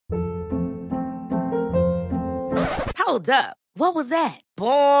Hold up. What was that?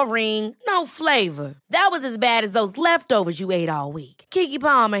 Boring. No flavor. That was as bad as those leftovers you ate all week. Keke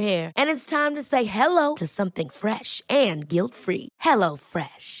Palmer here, and it's time to say hello to something fresh and guilt-free. Hello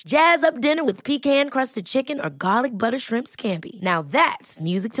Fresh. Jazz up dinner with pecan-crusted chicken or garlic butter shrimp scampi. Now that's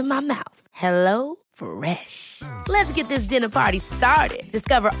music to my mouth. Hello Fresh. Let's get this dinner party started.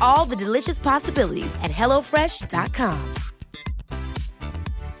 Discover all the delicious possibilities at hellofresh.com.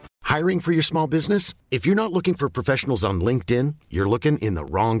 Hiring for your small business? If you're not looking for professionals on LinkedIn, you're looking in the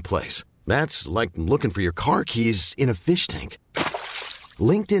wrong place. That's like looking for your car keys in a fish tank.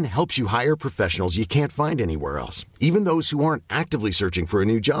 LinkedIn helps you hire professionals you can't find anywhere else, even those who aren't actively searching for a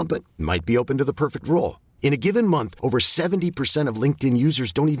new job but might be open to the perfect role. In a given month, over 70% of LinkedIn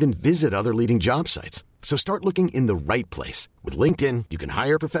users don't even visit other leading job sites. So start looking in the right place. With LinkedIn, you can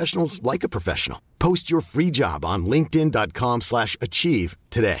hire professionals like a professional. Post your free job on linkedin.com/achieve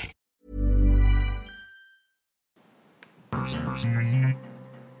today.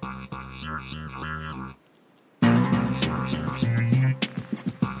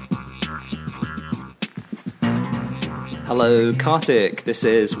 Hello, Kartik. This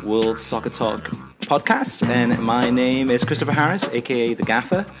is World Soccer Talk podcast, and my name is Christopher Harris, aka The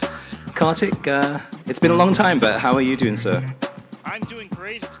Gaffer. Kartik, it's been a long time, but how are you doing, sir? I'm doing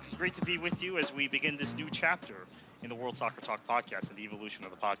great. It's great to be with you as we begin this new chapter in the World Soccer Talk podcast and the evolution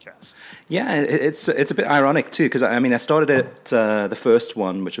of the podcast. Yeah, it's a bit ironic too, because I started at the first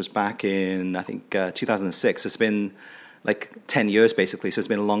one, which was back in, I think, 2006. It's been like 10 years basically, so it's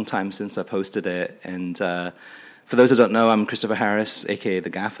been a long time since I've hosted it. And for those who don't know, I'm Christopher Harris, aka The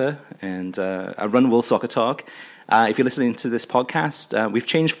Gaffer, and I run World Soccer Talk. If you're listening to this podcast, we've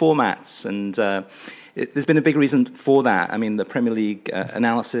changed formats, and there's been a big reason for that. I mean, the Premier League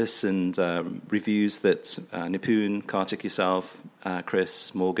analysis and reviews that Nipun, Kartik, yourself,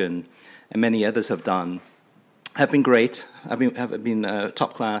 Chris, Morgan, and many others have done have been great, have been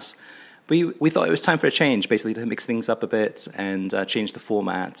top class. But we thought it was time for a change, basically to mix things up a bit and change the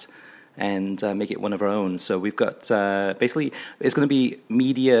format and make it one of our own. So we've got, basically, it's going to be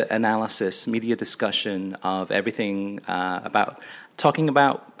media analysis, media discussion of everything talking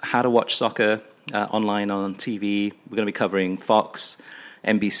about how to watch soccer online on TV. We're going to be covering Fox,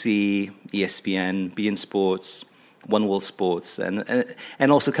 NBC, ESPN, beIN Sports, One World Sports,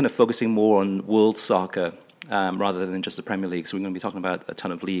 and also kind of focusing more on world soccer rather than just the Premier League. So we're going to be talking about a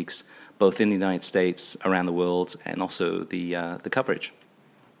ton of leagues, both in the United States, around the world, and also the coverage.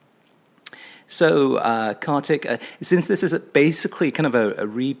 So, Kartik, since this is basically kind of a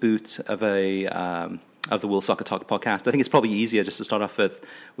reboot of the World Soccer Talk podcast, I think it's probably easier just to start off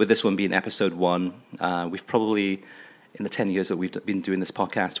with this one being episode 1. We've probably, in the 10 years that we've been doing this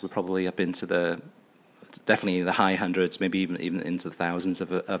podcast, we're probably up into definitely the high hundreds, maybe even into the thousands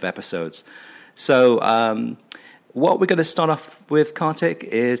of episodes. So, what we're going to start off with, Kartik,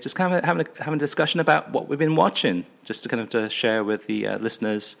 is just kind of having a discussion about what we've been watching, just to kind of to share with the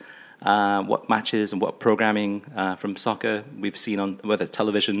listeners what matches and what programming from soccer we've seen on whether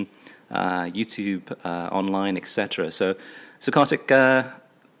television, YouTube, online, etc. So Kartik,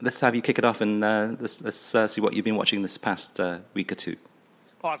 let's have you kick it off and let's see what you've been watching this past week or two.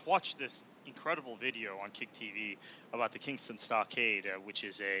 Well, I've watched this incredible video on Kick TV about the Kingston Stockade, which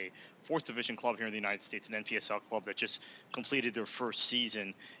is a 4th Division club here in the United States, an NPSL club that just completed their first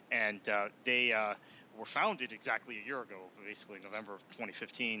season, and they were founded exactly a year ago, basically November of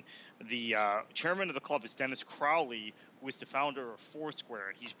 2015. The chairman of the club is Dennis Crowley, who is the founder of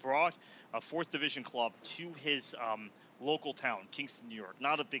Foursquare. He's brought a 4th Division club to his local town, Kingston, New York.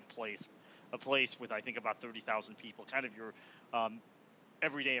 Not a big place, a place with, I think, about 30,000 people, kind of your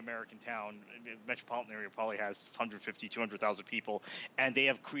everyday American town. Metropolitan area probably has 150, 200,000 people, and they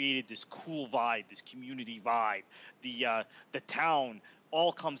have created this cool vibe, this community vibe. The town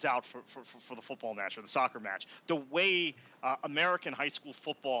all comes out for the football match or the soccer match. The way American high school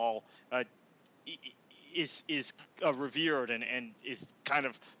football is revered and is kind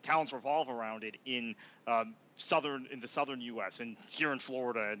of towns revolve around it in the southern U.S. and here in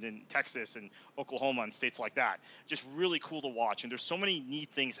Florida and in Texas and Oklahoma and states like that. Just really cool to watch. And there's so many neat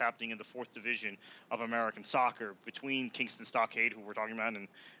things happening in the 4th Division of American soccer between Kingston Stockade, who we're talking about, and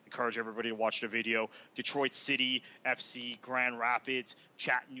encourage everybody to watch the video, Detroit City FC, Grand Rapids,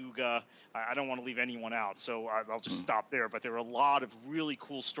 Chattanooga. I don't want to leave anyone out, so I'll just stop there. But there are a lot of really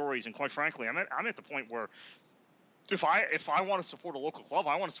cool stories, and quite frankly, I'm at the point where if I want to support a local club,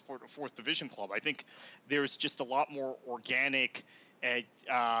 I want to support a 4th Division club. I think there's just a lot more organic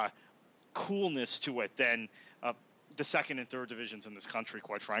coolness to it than the second and third divisions in this country,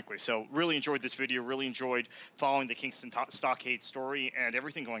 quite frankly. So really enjoyed this video, really enjoyed following the Kingston Stockade story and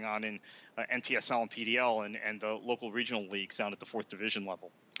everything going on in NPSL and PDL and the local regional leagues down at the 4th division level.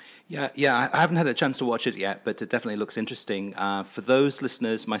 Yeah, I haven't had a chance to watch it yet, but it definitely looks interesting. For those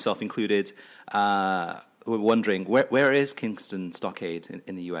listeners, myself included, who are wondering, where is Kingston Stockade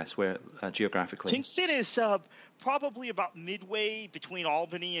in the U.S., where geographically? Kingston is probably about midway between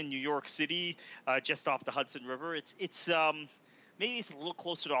Albany and New York City, just off the Hudson River. It's maybe it's a little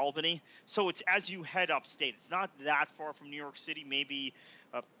closer to Albany. So it's as you head upstate. It's not that far from New York City, maybe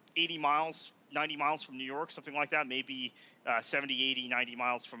 80 miles, 90 miles from New York, something like that, maybe 70, 80, 90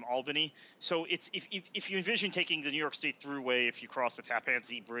 miles from Albany. So it's if you envision taking the New York State Thruway, if you cross the Tappan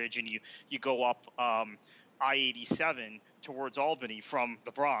Zee Bridge and you go up I-87 towards Albany from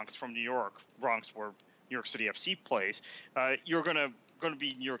the Bronx, from New York, Bronx where New York City FC plays, you're going to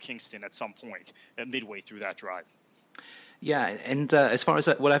be near Kingston at some point, midway through that drive. Yeah, and as far as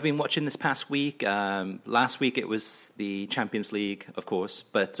what I've been watching this past week, last week it was the Champions League, of course,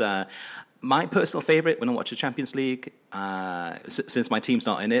 but my personal favorite when I watch the Champions League, since my team's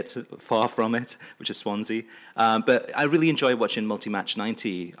not in it, far from it, which is Swansea, but I really enjoy watching Multi-Match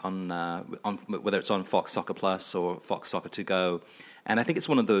 90 on whether it's on Fox Soccer Plus or Fox Soccer To Go. And I think it's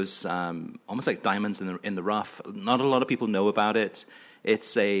one of those almost like diamonds in the rough. Not a lot of people know about it.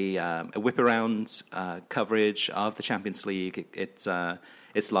 It's a whip around coverage of the Champions League. It's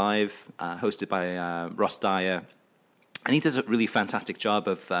live, hosted by Ross Dyer, and he does a really fantastic job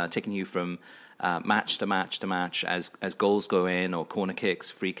of taking you from match to match to match as goals go in or corner kicks,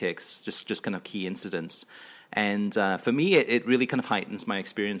 free kicks, just kind of key incidents. And for me, it really kind of heightens my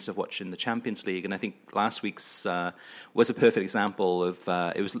experience of watching the Champions League. And I think last week's was a perfect example of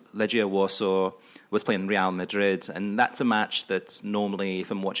it was Legia Warsaw was playing Real Madrid. And that's a match that normally,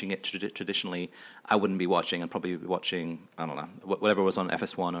 if I'm watching it traditionally, I wouldn't be watching. I'd probably be watching, I don't know, whatever was on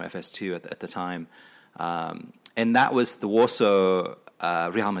FS1 or FS2 at the time. And that was the Warsaw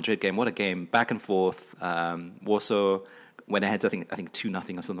Real Madrid game. What a game. Back and forth. Warsaw went ahead, I think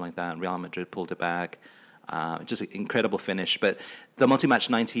 2-0 or something like that. And Real Madrid pulled it back. Just an incredible finish. But the Multi-Match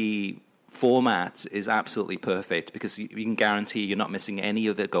 90 format is absolutely perfect because you can guarantee you're not missing any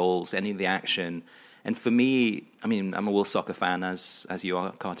of the goals, any of the action. And for me, I mean, I'm a World Soccer fan, as you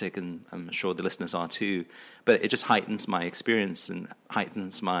are, Kartik, and I'm sure the listeners are too. But it just heightens my experience and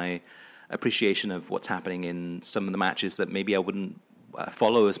heightens my appreciation of what's happening in some of the matches that maybe I wouldn't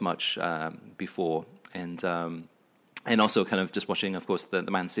follow as much before. And also kind of just watching, of course, the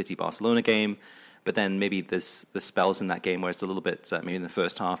Man City-Barcelona game. But then maybe there's spells in that game where it's a little bit, maybe in the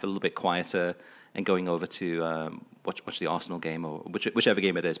first half, a little bit quieter, and going over to watch the Arsenal game or whichever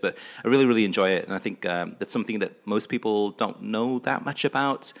game it is. But I really, really enjoy it, and I think that's something that most people don't know that much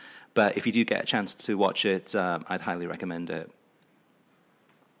about. But if you do get a chance to watch it, I'd highly recommend it.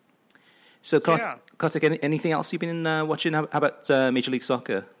 So, Kartik, anything else you've been watching? How about Major League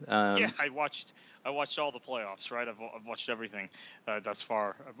Soccer? Yeah, I watched all the playoffs, right? I've watched everything thus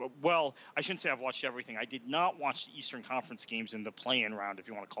far. Well, I shouldn't say I've watched everything. I did not watch the Eastern Conference games in the play-in round, if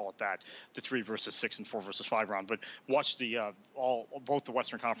you want to call it that, the 3 versus 6 and 4 versus 5 round, but watched both the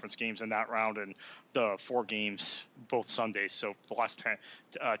Western Conference games in that round and the 4 games both Sundays. So the last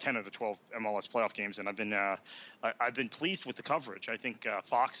 10 of the 12 MLS playoff games, and I've been pleased with the coverage. I think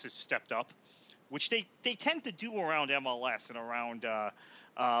Fox has stepped up, which they tend to do around MLS and around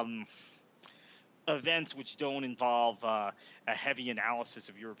events which don't involve a heavy analysis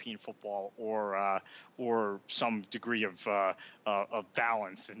of European football or some degree of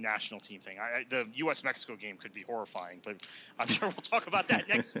balance and national team thing. The U.S.-Mexico game could be horrifying, but I'm sure we'll talk about that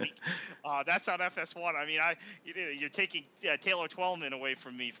next week. That's on FS1. I mean, you're taking Taylor Twellman away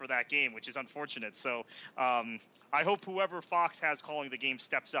from me for that game, which is unfortunate. So I hope whoever Fox has calling the game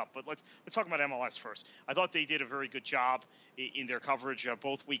steps up. But let's talk about MLS first. I thought they did a very good job in their coverage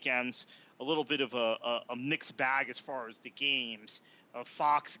both weekends. A little bit of a mixed bag as far as the games.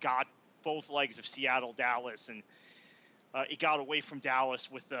 Fox got both legs of Seattle-Dallas, and it got away from Dallas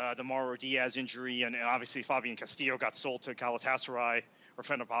with the Mauro Diaz injury, and obviously Fabian Castillo got sold to Galatasaray or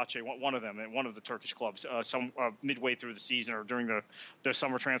Fenerbahce, one of them, and one of the Turkish clubs, midway through the season or during the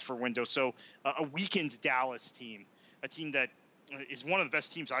summer transfer window. So a weakened Dallas team, a team that is one of the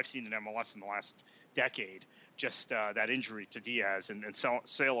best teams I've seen in MLS in the last decade. Just that injury to Diaz and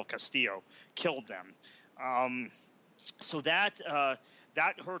sale of Castillo killed them. So that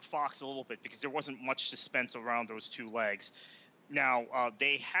hurt Fox a little bit because there wasn't much suspense around those two legs. Now,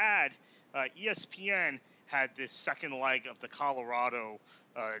 they had ESPN had this second leg of the Colorado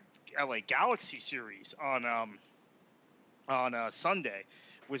LA Galaxy series on Sunday,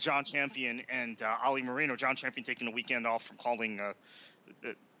 with John Champion and Ali Moreno. John Champion taking a weekend off from calling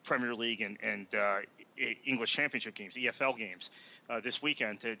the Premier League and English Championship games, EFL games, this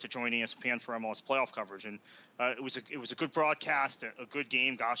weekend to join ESPN for MLS playoff coverage. And it was a good broadcast, a good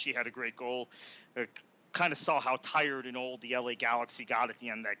game. Gashi had a great goal. Kind of saw how tired and old the LA Galaxy got at the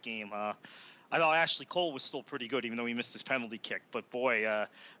end of that game. I thought Ashley Cole was still pretty good, even though he missed his penalty kick. But, boy, the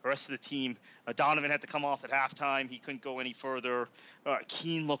rest of the team, Donovan had to come off at halftime. He couldn't go any further.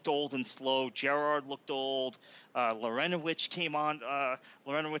 Keane looked old and slow. Gerrard looked old. Lorenowicz came on.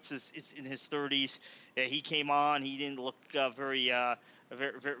 Lorenowicz is in his 30s. He came on. He didn't look very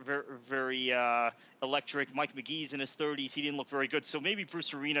electric. Mike McGee's in his 30s. He didn't look very good. So maybe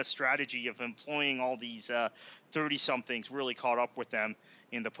Bruce Arena's strategy of employing all these 30-somethings really caught up with them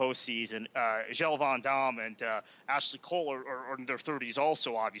in the postseason. Gel Van Damme and Ashley Cole are in their 30s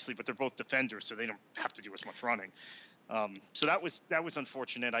also, obviously, but they're both defenders, so they don't have to do as much running. So that was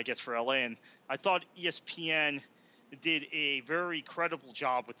unfortunate, I guess, for LA. And I thought ESPN did a very credible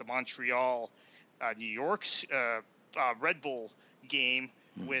job with the Montreal, New York's Red Bull game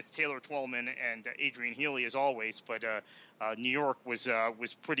with Taylor Twellman and Adrian Healy as always, but New York was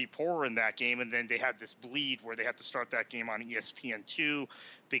pretty poor in that game, and then they had this bleed where they had to start that game on ESPN2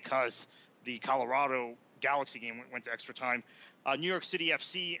 because the Colorado Galaxy game went to extra time. New York City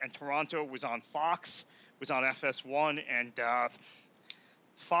FC and Toronto was on Fox, was on FS1, and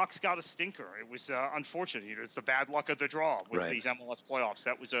Fox got a stinker. It was unfortunate. It's the bad luck of the draw with these MLS playoffs.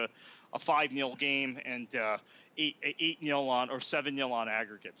 That was a 5-0 game and 8-0 on or 7-0 on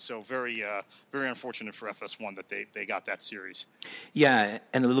aggregate. So very unfortunate for FS1 that they got that series. Yeah,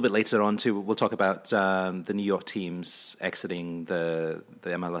 and a little bit later on too, we'll talk about the New York teams exiting the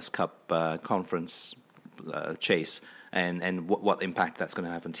MLS Cup conference chase. And what impact that's going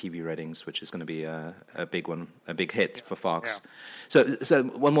to have on TV ratings, which is going to be a big one, a big hit for Fox. Yeah. So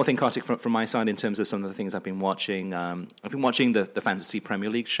one more thing, Kartik, from my side in terms of some of the things I've been watching. I've been watching the Fantasy Premier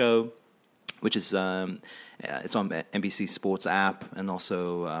League show, which is it's on NBC Sports app, and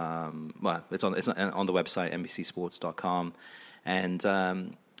also it's on the website NBCSports.com, and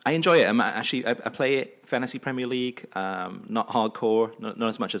I enjoy it. I play it, Fantasy Premier League, not hardcore, not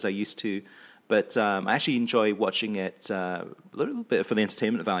as much as I used to. But I actually enjoy watching it a little bit for the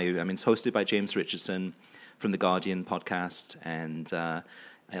entertainment value. I mean, it's hosted by James Richardson from the Guardian podcast, and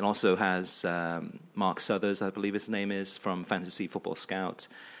also has Mark Suthers, I believe his name is, from Fantasy Football Scout.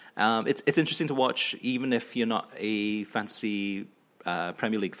 It's interesting to watch, even if you're not a fantasy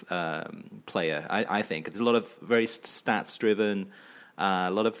Premier League player. I think there's a lot of very stats-driven,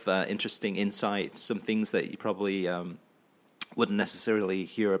 a lot of interesting insights, some things that you probably wouldn't necessarily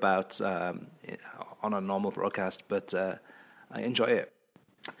hear about on a normal broadcast, but I enjoy it.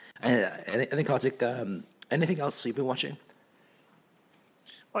 I think, Kartik, anything else you've been watching?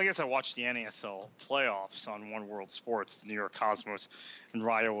 Well, I guess I watched the NASL playoffs on One World Sports, the New York Cosmos and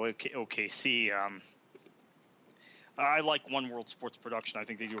Rayo OKC. I like One World Sports production. I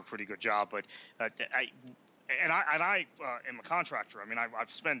think they do a pretty good job, but I am a contractor. I mean,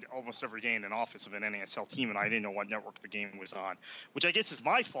 I've spent almost every day in an office of an NASL team, and I didn't know what network the game was on, which I guess is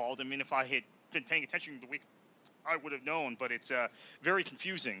my fault. I mean, if I had been paying attention the week, I would have known, but it's very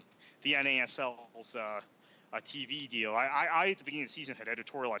confusing, the NASL's TV deal. I at the beginning of the season had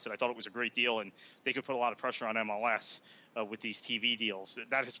editorialized it. I thought it was a great deal, and they could put a lot of pressure on MLS with these TV deals.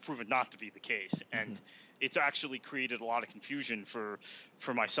 That has proven not to be the case, and it's actually created a lot of confusion for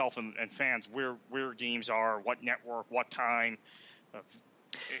myself and fans where games are, what network, what time.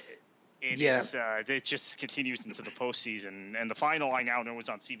 It just continues into the postseason. And the final I now know is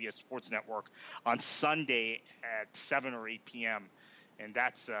on CBS Sports Network on Sunday at 7 or 8 p.m. And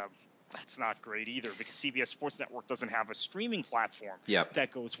that's not great either, because CBS Sports Network doesn't have a streaming platform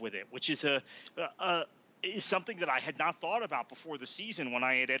that goes with it, which is is something that I had not thought about before the season when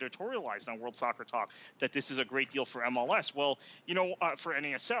I had editorialized on World Soccer Talk that this is a great deal for MLS. Well, for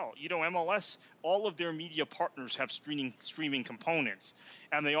NASL, MLS, all of their media partners have streaming components,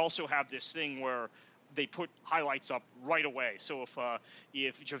 and they also have this thing where they put highlights up right away. So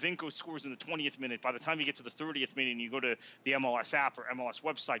if Javinko scores in the 20th minute, by the time you get to the 30th minute and you go to the MLS app or MLS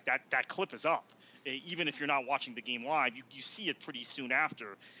website, that clip is up. Even if you're not watching the game live, you see it pretty soon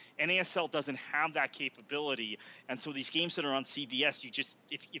after. NASL doesn't have that capability, and so these games that are on CBS, you just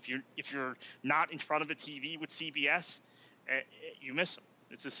if you're not in front of a TV with CBS, you miss them.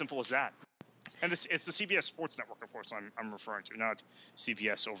 It's as simple as that. And it's the CBS Sports Network, of course, I'm referring to, not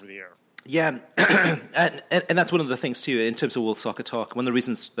CBS over the air. Yeah, and that's one of the things, too, in terms of World Soccer Talk. One of the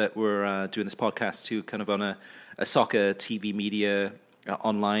reasons that we're doing this podcast, too, kind of on a soccer TV media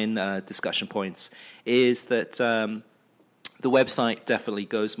online discussion points, is that the website definitely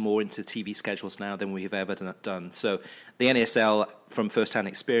goes more into TV schedules now than we've ever done. So the NASL, from first-hand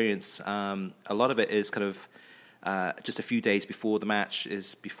experience, a lot of it is kind of just a few days before the match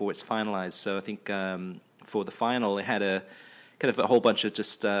is before it's finalized. So I think for the final, it had a kind of a whole bunch of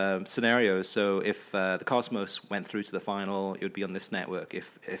just scenarios. So if the Cosmos went through to the final, it would be on this network.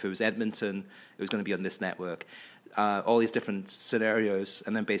 If it was Edmonton, it was going to be on this network. All these different scenarios,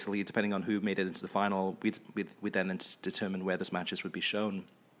 and then basically, depending on who made it into the final, we'd then determine where those matches would be shown.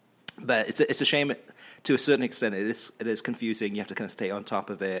 But it's a shame to a certain extent. It is confusing. You have to kind of stay on top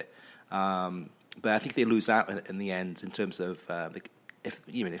of it. But I think they lose out in the end in terms of if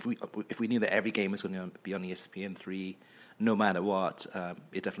we knew that every game was going to be on ESPN3, no matter what,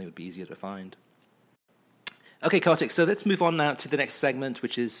 it definitely would be easier to find. Okay, Kartik, so let's move on now to the next segment,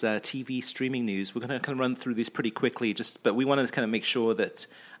 which is TV streaming news. We're going to kind of run through these pretty quickly, but we wanted to kind of make sure that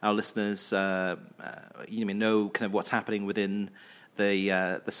our listeners know kind of what's happening within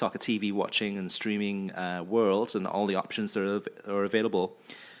the soccer TV watching and streaming world and all the options that are available.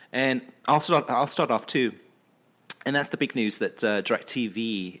 And I'll start off too. And that's the big news that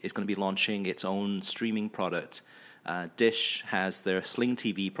DirecTV is going to be launching its own streaming product. Dish has their Sling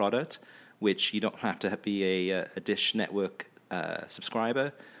TV product, which you don't have to be a Dish Network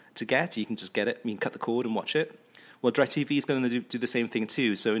subscriber to get. You can just get it. You can cut the cord and watch it. Well, DirecTV is going to do the same thing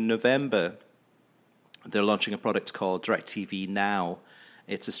too. So in November, they're launching a product called DirecTV Now.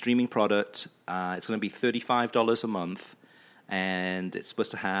 It's a streaming product. It's going to be $35 a month, and it's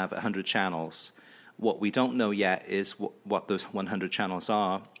supposed to have 100 channels. What we don't know yet is what those 100 channels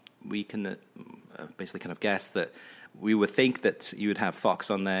are. We can basically kind of guess that we would think that you would have Fox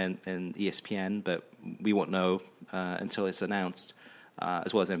on there and ESPN, but we won't know until it's announced,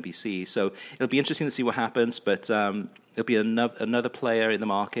 as well as NBC. So it'll be interesting to see what happens, but it'll be another player in the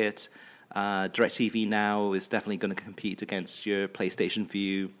market. DirecTV Now is definitely going to compete against your PlayStation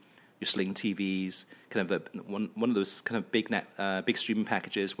Vue, your Sling TVs, kind of one of those kind of big streaming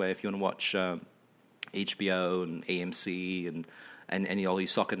packages where if you want to watch HBO and AMC and all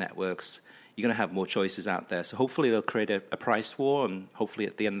these soccer networks, you're going to have more choices out there. So hopefully they'll create a price war, and hopefully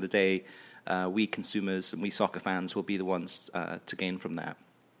at the end of the day, we consumers and we soccer fans will be the ones to gain from that.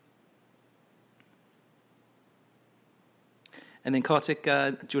 And then Kartik, do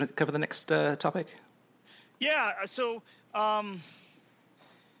you want to cover the next topic? Yeah, so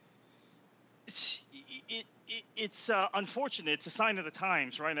it's unfortunate. It's a sign of the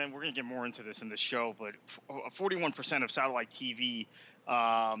times, right? And we're going to get more into this in this show, but 41% of satellite TV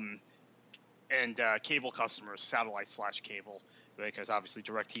and cable customers, satellite/cable, because obviously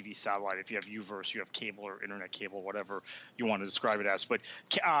DirecTV satellite, if you have UVerse, you have cable or internet cable, whatever you want to describe it as. But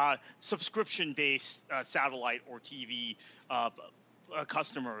subscription-based satellite or TV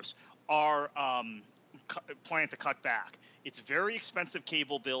customers are planning to cut back. It's very expensive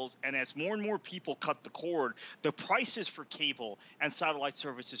cable bills, and as more and more people cut the cord, the prices for cable and satellite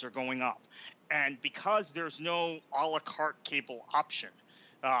services are going up. And because there's no a la carte cable option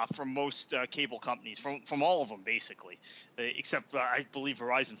from most cable companies, from all of them basically, except I believe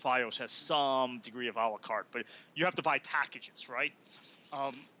Verizon Fios has some degree of a la carte, but you have to buy packages, right?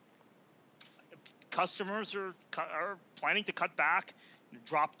 Customers are planning to cut back,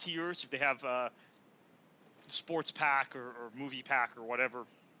 drop tiers if they have sports pack or movie pack or whatever.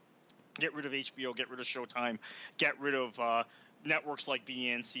 Get rid of HBO, get rid of Showtime, get rid of networks like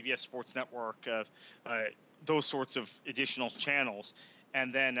beIN, CBS Sports Network, those sorts of additional channels,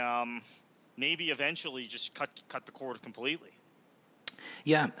 and then maybe eventually just cut the cord completely.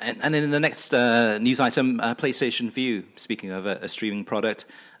 Yeah, and in the next news item, PlayStation Vue, speaking of a streaming product,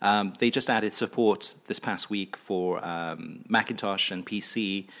 they just added support this past week for Macintosh and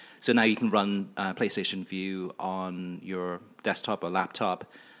PC. So now you can run PlayStation Vue on your desktop or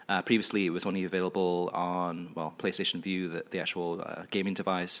laptop. Previously, it was only available on, PlayStation Vue, the actual gaming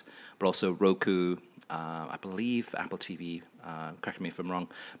device, but also Roku, I believe Apple TV, correct me if I'm wrong.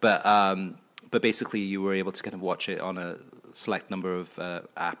 But basically, you were able to kind of watch it on a select number of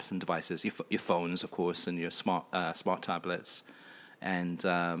apps and devices, your phones, of course, and your smart tablets. And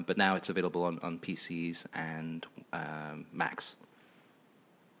but now it's available on PCs and Macs.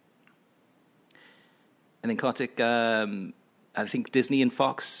 And then Kartik, I think Disney and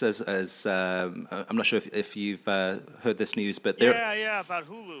Fox, as I'm not sure if you've heard this news, but they're about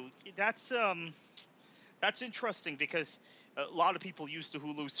Hulu. That's interesting because a lot of people use the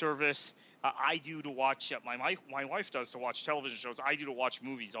Hulu service. I do to watch my wife does to watch television shows. I do to watch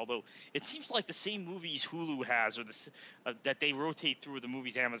movies. Although it seems like the same movies Hulu has or that they rotate through the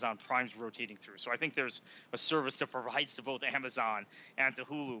movies Amazon Prime's rotating through. So I think there's a service that provides to both Amazon and to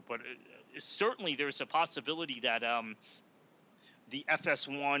Hulu. But certainly there's a possibility that the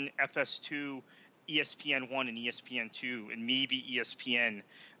FS1, FS2, ESPN1, and ESPN2, and maybe ESPN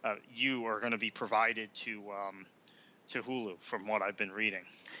U are going to be provided to Hulu, from what I've been reading.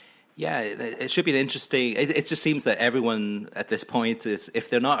 Yeah, it should be an interesting. It just seems that everyone at this point is, if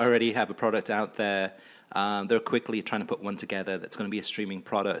they're not already have a product out there, they're quickly trying to put one together that's going to be a streaming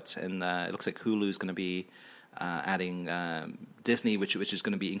product. And it looks like Hulu is going to be adding Disney, which is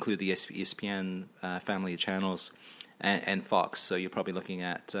going to include the ESPN family of channels, and Fox. So you're probably looking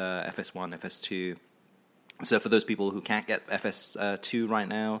at FS1, FS2. So for those people who can't get FS2 right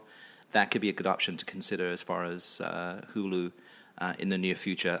now, that could be a good option to consider as far as Hulu in the near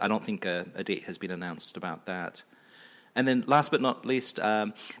future. I don't think a date has been announced about that. And then last but not least,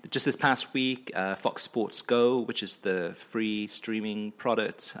 just this past week, Fox Sports Go, which is the free streaming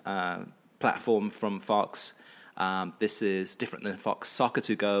product platform from Fox. This is different than Fox Soccer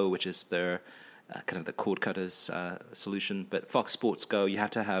to Go, which is their kind of the cord cutters solution. But Fox Sports Go, you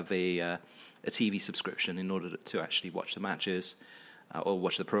have to have a TV subscription in order to actually watch the matches or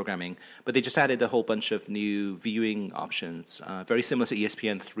watch the programming. But they just added a whole bunch of new viewing options, very similar to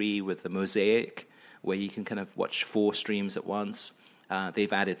ESPN3 with the Mosaic, where you can kind of watch 4 streams at once.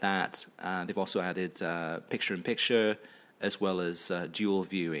 They've added that. They've also added picture-in-picture as well as dual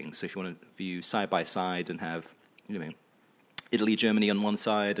viewing. So if you want to view side-by-side and have, Italy, Germany on one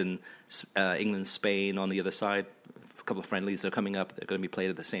side and England, Spain on the other side, a couple of friendlies are coming up. They're going to be played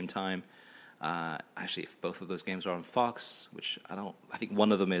at the same time. Actually, if both of those games are on Fox, which I think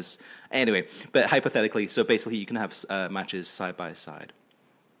one of them is. Anyway, but hypothetically, so basically you can have matches side by side.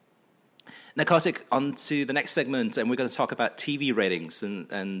 Now, Kartik, on to the next segment, and we're going to talk about TV ratings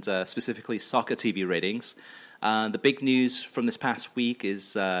and specifically soccer TV ratings. The big news from this past week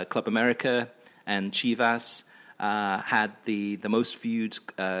is Club America and Chivas had the most viewed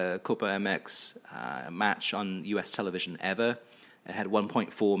Copa MX match on U.S. television ever. It had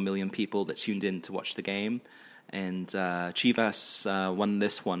 1.4 million people that tuned in to watch the game, and Chivas won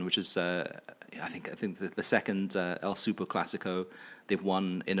this one, which is I think the second El Super Clasico they've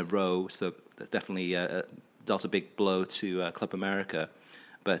won in a row. So that definitely dealt a big blow to Club America.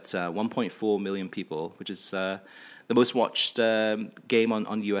 But 1.4 million people, which is the most watched game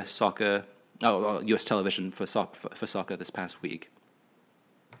on U.S. soccer, U.S. television for soccer this past week.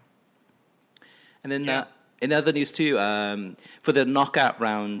 And then. Yeah. In other news too, for the knockout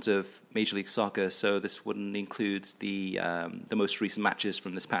round of Major League Soccer, so this wouldn't include the most recent matches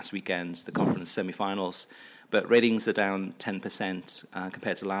from this past weekend, the conference semifinals, but ratings are down 10%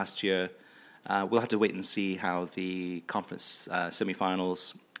 compared to last year. We'll have to wait and see how the conference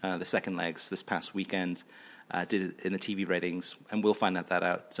semifinals, the second legs this past weekend, did in the TV ratings, and we'll find that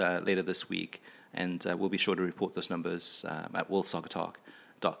out later this week, and we'll be sure to report those numbers at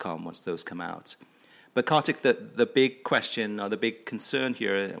worldsoccertalk.com once those come out. But Kartik, the big question or the big concern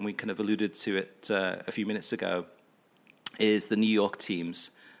here, and we kind of alluded to it a few minutes ago, is the New York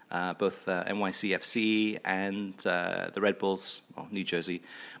teams, both NYCFC and the Red Bulls, well, New Jersey,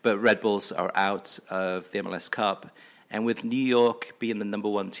 but Red Bulls are out of the MLS Cup. And with New York being the number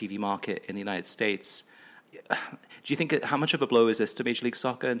one TV market in the United States, do you think, how much of a blow is this to Major League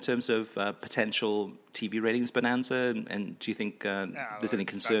Soccer in terms of potential TV ratings bonanza? And do you think there's any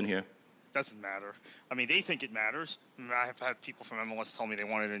concern here? Doesn't matter. I mean, they think it matters. I have had people from MLS tell me they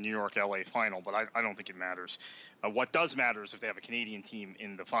wanted a New York-LA final, but I don't think it matters. What does matter is if they have a Canadian team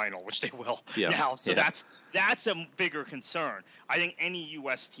in the final, which they will now. So that's a bigger concern. I think any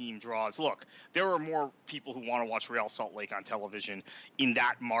U.S. team draws. Look, there are more people who want to watch Real Salt Lake on television in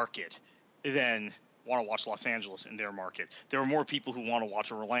that market than want to watch Los Angeles in their market. There are more people who want to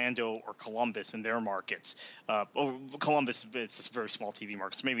watch Orlando or Columbus in their markets. Columbus, it's a very small TV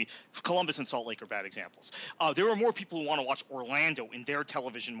market, so maybe Columbus and Salt Lake are bad examples. There are more people who want to watch Orlando in their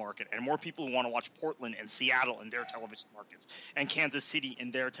television market, and more people who want to watch Portland and Seattle in their television markets, and Kansas City in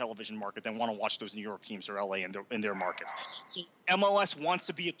their television market than want to watch those New York teams or LA in their markets. So MLS wants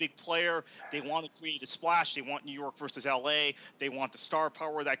to be a big player. They want to create a splash. They want New York versus LA. They want the star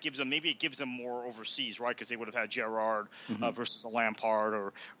power that gives them. Maybe it gives them more overseas, right? Because they would have had Gerrard versus a Lampard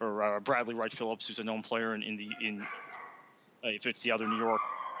or Bradley Wright Phillips, who's a known player in if it's the other New York,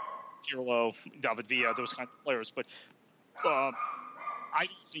 Pirlo, David Villa, those kinds of players. But I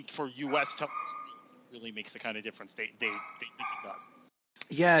don't think for U.S. television it really makes the kind of difference they think it does.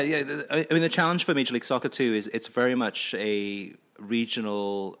 Yeah. I mean, the challenge for Major League Soccer too is it's very much a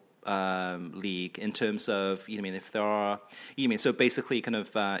regional league in terms of, if there are, so basically kind of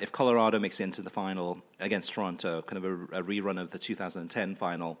if Colorado makes it into the final against Toronto, kind of a rerun of the 2010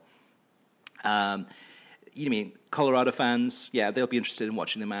 final, Colorado fans, they'll be interested in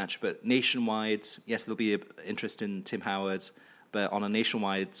watching the match, but nationwide, yes, there'll be interest in Tim Howard, But on a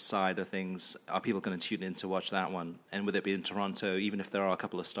nationwide side of things, are people going to tune in to watch that one? And with it being Toronto, even if there are a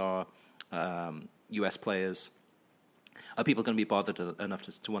couple of star US players, are people going to be bothered enough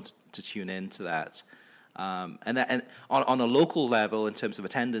to want to tune in to that? And on a local level, in terms of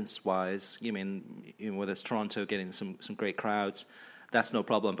attendance-wise, whether it's Toronto getting some great crowds, that's no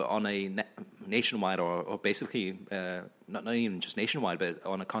problem. But on a nationwide or basically not even just nationwide, but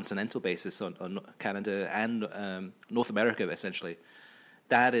on a continental basis, on Canada and North America, essentially,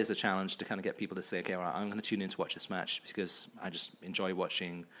 that is a challenge to kind of get people to say, okay, all right, I'm going to tune in to watch this match because I just enjoy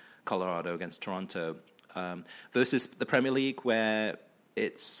watching Colorado against Toronto, versus the Premier League where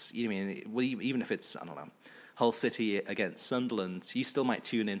it's, even if it's, I don't know, Hull City against Sunderland, you still might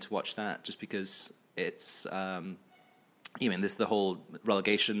tune in to watch that just because it's, there's the whole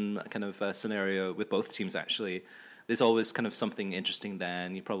relegation kind of scenario with both teams, actually. There's always kind of something interesting there,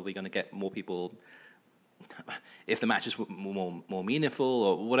 and you're probably going to get more people if the match is more meaningful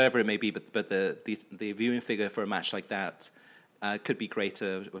or whatever it may be, but the viewing figure for a match like that could be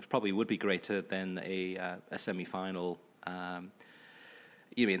greater, or probably would be greater than a semi-final.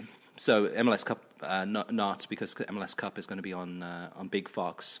 So MLS Cup not because MLS Cup is going to be on Big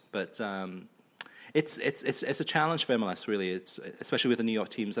Fox, but it's a challenge for MLS, really. It's especially with the New York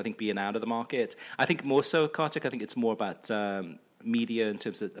teams, I think, being out of the market. I think more so, Kartik, I think it's more about media in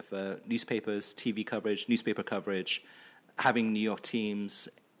terms of newspapers, TV coverage, newspaper coverage, having New York teams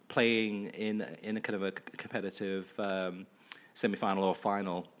playing in a kind of a competitive semi-final or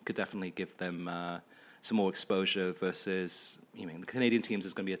final could definitely give them some more exposure versus, the Canadian teams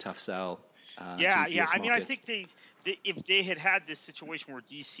is going to be a tough sell. Yeah. I mean, I think if they had this situation where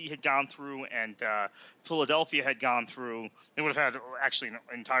DC had gone through and Philadelphia had gone through, they would have had actually an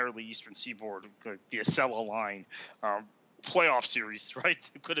entirely Eastern Seaboard, the Acela line playoff series, right?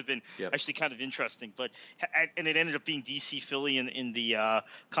 It could have been actually kind of interesting, and it ended up being DC Philly in the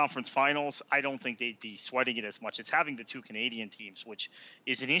conference finals. I don't think they'd be sweating it as much. It's having the two Canadian teams, which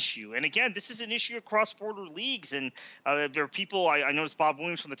is an issue. And again, this is an issue across border leagues. And there are people, I noticed Bob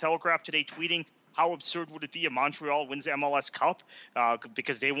Williams from the Telegraph today tweeting, how absurd would it be if Montreal wins the MLS Cup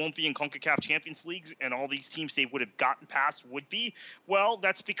because they won't be in CONCACAF Champions Leagues and all these teams they would have gotten past would be? Well,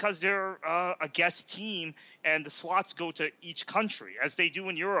 that's because they're a guest team and the slots go to each country, as they do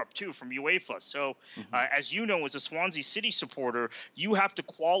in Europe, too, from UEFA. So, as you know, as a Swansea City supporter, you have to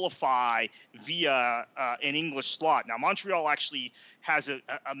qualify via an English slot. Now, Montreal actually has a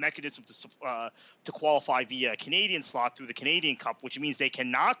mechanism to qualify via a Canadian slot through the Canadian Cup, which means they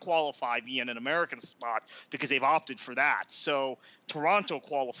cannot qualify via an American slot because they've opted for that. So Toronto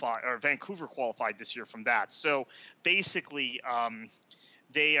qualified, or Vancouver qualified this year from that. So basically,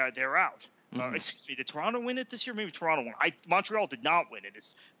 they're out. Excuse me, did Toronto win it this year? Maybe Toronto won. Montreal did not win it,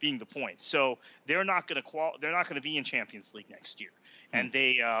 is being the point. So they're not going to be in Champions League next year, and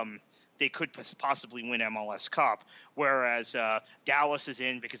they could possibly win MLS Cup, whereas Dallas is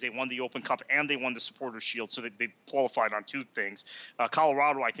in because they won the Open Cup and they won the Supporters Shield, so they qualified on two things.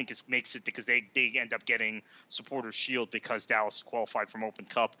 Colorado, I think, makes it because they end up getting Supporters Shield because Dallas qualified from Open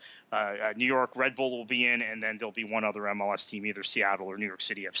Cup. New York Red Bull will be in, and then there'll be one other MLS team, either Seattle or New York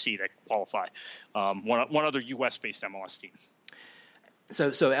City FC, that qualify. One other U.S.-based MLS team.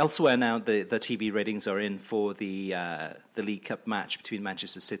 So elsewhere now, the TV ratings are in for the League Cup match between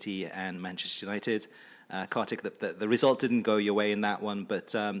Manchester City and Manchester United. Kartik, the result didn't go your way in that one, but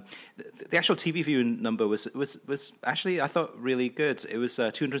the actual TV viewing number was actually, I thought, really good. It was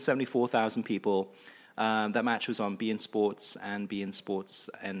 274,000 people. That match was on beIN Sports and beIN Sports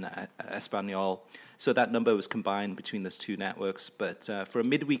and Espanol. So that number was combined between those two networks. But for a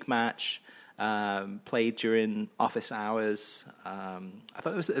midweek match, played during office hours, I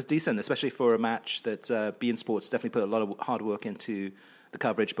thought it was decent, especially for a match that beIN Sports definitely put a lot of hard work into the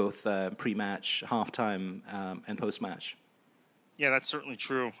coverage, both pre-match, halftime, and post-match. Yeah, that's certainly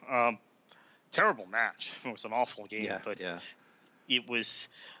true. Terrible match. It was an awful game, it was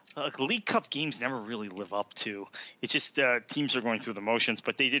League Cup games never really live up to. It's just teams are going through the motions,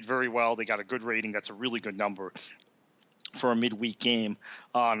 but they did very well. They got a good rating. That's a really good number for a midweek game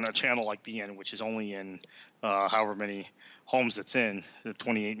on a channel like beIN, which is only in however many homes it's in,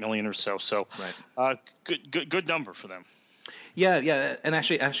 28 million or so. So, good number for them. Yeah, and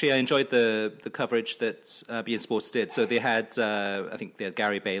actually, I enjoyed the coverage that beIN Sports did. So they had, I think they had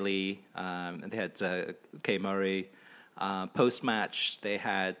Gary Bailey, and they had Kay Murray. Post match, they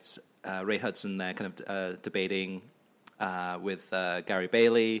had Ray Hudson there, kind of debating with Gary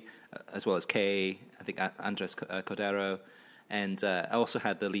Bailey, as well as Kay. I think Andres Cordero, and I also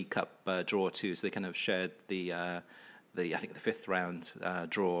had the League Cup draw too. So they kind of shared the fifth round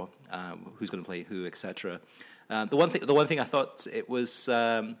draw, who's going to play who, etc. The one thing I thought it was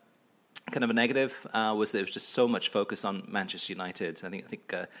kind of a negative was that there was just so much focus on Manchester United. I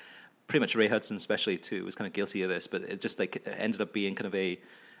think pretty much Ray Hudson, especially too, was kind of guilty of this. But it just like ended up being kind of a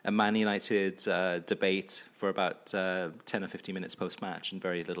Man United debate for about 10 or 15 minutes post match, and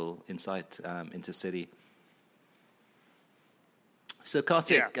very little insight into City. So,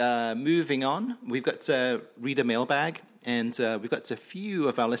 Kartik, moving on, we've got reader mailbag, and we've got a few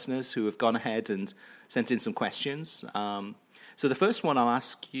of our listeners who have gone ahead and sent in some questions. So the first one I'll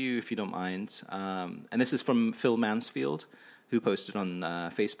ask you, if you don't mind, and this is from Phil Mansfield, who posted on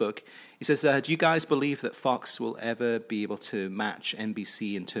Facebook. He says, do you guys believe that Fox will ever be able to match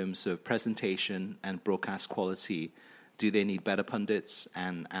NBC in terms of presentation and broadcast quality? Do they need better pundits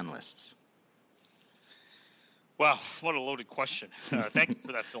and analysts? Wow, what a loaded question. Thank you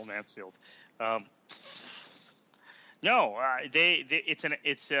for that, Phil Mansfield. No,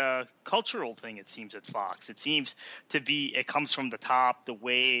 it's a cultural thing, it seems, at Fox. It seems to be, it comes from the top, the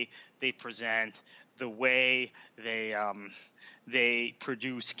way they present, the way they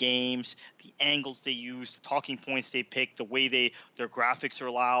produce games, the angles they use, the talking points they pick, the way their graphics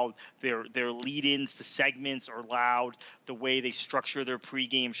are loud, their lead-ins, the segments are loud, the way they structure their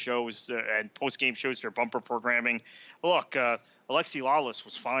pregame shows and postgame shows, their bumper programming. Look, Alexi Lawless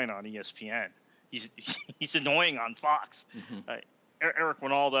was fine on ESPN. He's annoying on Fox. Mm-hmm. Eric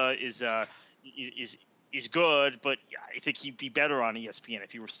Winalda is good, but I think he'd be better on ESPN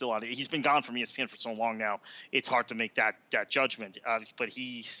if he were still on it. He's been gone from ESPN for so long now; it's hard to make that judgment. But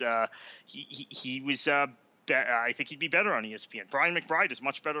he was. I think he'd be better on ESPN. Brian McBride is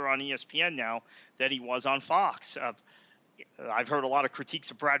much better on ESPN now than he was on Fox. I've heard a lot of critiques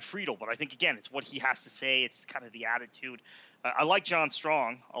of Brad Friedel, but I think, again, it's what he has to say. It's kind of the attitude. I like John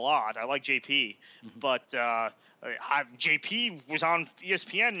Strong a lot. I like JP, but JP was on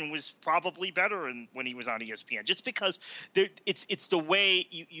ESPN and was probably better when he was on ESPN. Just because it's the way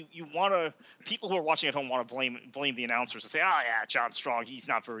you want to. People who are watching at home want to blame the announcers and say, "Oh yeah, John Strong, he's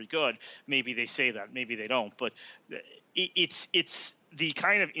not very good." Maybe they say that, maybe they don't. But it's the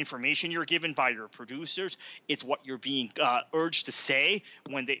kind of information you're given by your producers. It's what you're being urged to say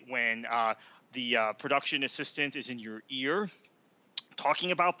when the production assistant is in your ear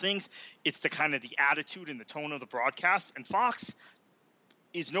talking about things. It's the kind of the attitude and the tone of the broadcast. And Fox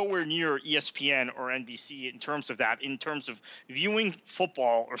is nowhere near ESPN or NBC in terms of that, in terms of viewing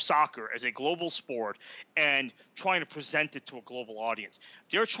football or soccer as a global sport and trying to present it to a global audience.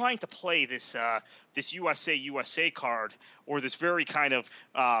 They're trying to play this USA card, or this very kind of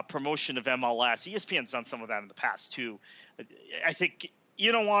promotion of MLS. ESPN's done some of that in the past too. I think,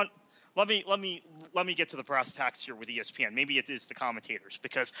 you know what? Let me get to the brass tacks here with ESPN. Maybe it is the commentators,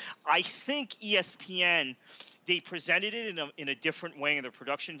 because I think ESPN, they presented it in a different way, and the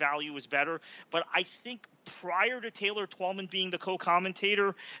production value was better. But I think prior to Taylor Twellman being the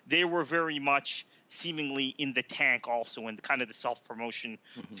co-commentator, they were very much seemingly in the tank, also in kind of the self-promotion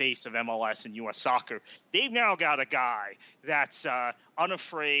face of MLS and U.S. soccer. They've now got a guy that's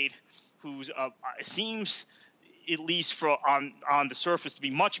unafraid, who's seems, at least on the surface, to be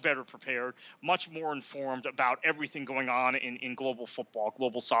much better prepared, much more informed about everything going on in global football,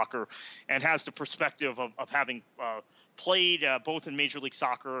 global soccer, and has the perspective of having played both in Major League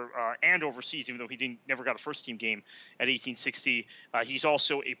Soccer and overseas, even though he never got a first-team game at 1860. He's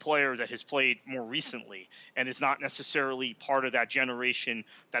also a player that has played more recently and is not necessarily part of that generation,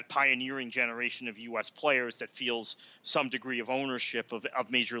 that pioneering generation of U.S. players that feels some degree of ownership of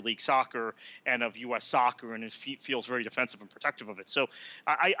Major League Soccer and of U.S. soccer, and feels very defensive and protective of it. So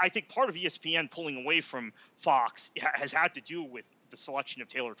I think part of ESPN pulling away from Fox has had to do with the selection of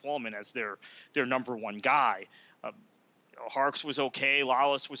Taylor Twellman as their number one guy. Harks was okay,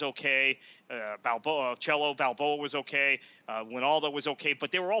 Lawless was okay, Balboa was okay, Winalda was okay,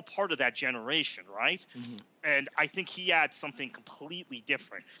 but they were all part of that generation, right? Mm-hmm. And I think he adds something completely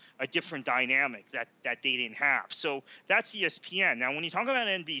different, a different dynamic that they didn't have. So that's ESPN. Now, when you talk about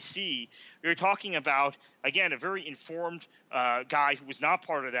NBC, you're talking about, again, a very informed guy who was not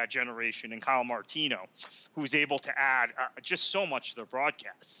part of that generation, and Kyle Martino, who's able to add just so much to their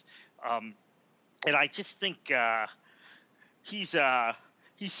broadcasts. And I just think he's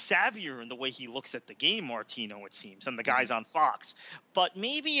savvier in the way he looks at the game, Martino, it seems, and the guys on Fox. But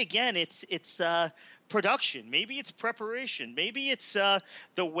maybe, again, it's production. Maybe it's preparation. Maybe it's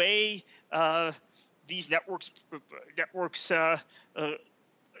the way these networks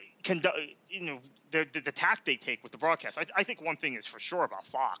conduct, the tact they take with the broadcast. I think one thing is for sure about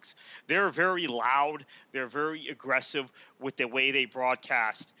Fox. They're very loud. They're very aggressive with the way they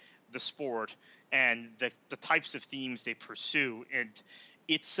broadcast the sport and the types of themes they pursue. And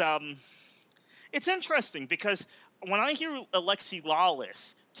it's It's interesting because when I hear Alexi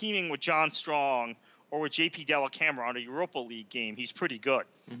Lawless teaming with John Strong or with JP Dellacamera on a Europa League game, he's pretty good.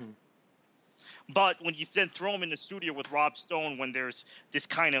 Mm-hmm. But when you then throw him in the studio with Rob Stone when there's this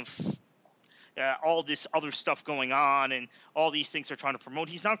kind of all this other stuff going on and all these things they're trying to promote,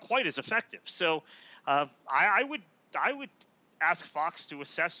 he's not quite as effective. So I would ask Fox to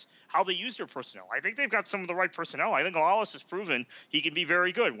assess how they use their personnel. I think they've got some of the right personnel. I think Lawless has proven he can be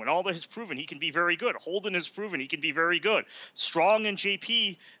very good. Winalda has proven he can be very good. Holden has proven he can be very good. Strong and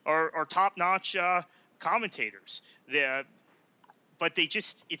JP are top-notch commentators. But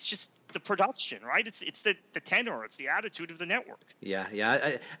it's just the production, right? It's the tenor, it's the attitude of the network. Yeah.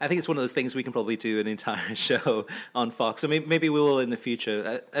 I think it's one of those things we can probably do an entire show on Fox. So maybe we will in the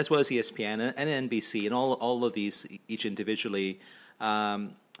future, as well as ESPN and NBC and all of these each individually. I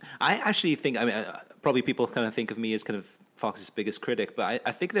actually think, probably people kind of think of me as kind of Fox's biggest critic, but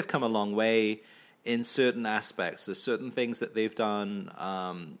I think they've come a long way in certain aspects. There's certain things that they've done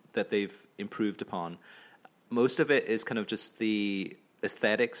that they've improved upon. Most of it is kind of just the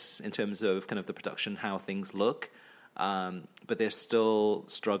aesthetics in terms of kind of the production, how things look, but they're still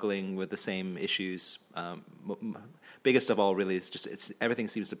struggling with the same issues. Biggest of all, really, is just everything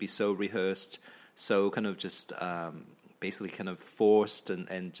seems to be so rehearsed, so kind of just basically kind of forced,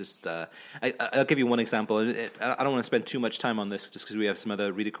 and just. I'll give you one example. I don't want to spend too much time on this just because we have some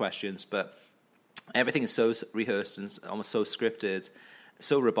other reader questions, but everything is so rehearsed and almost so scripted,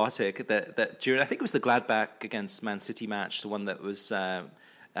 so robotic that during, I think it was the Gladbach against Man City match, the one that was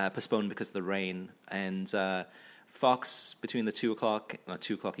postponed because of the rain, and Fox between the 2 o'clock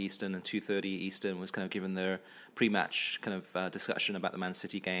Eastern and 2:30 Eastern was kind of given their pre-match kind of discussion about the Man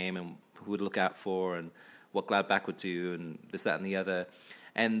City game and who would look out for and what Gladbach would do and this, that, and the other.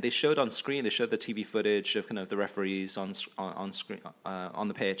 And they showed on screen, they showed the TV footage of kind of the referees on screen on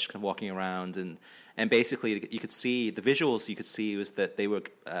the pitch, kind of walking around, and basically you could see the visuals. You could see was that they were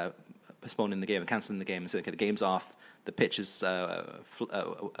postponing the game and cancelling the game, and saying, okay, the game's off, the pitch is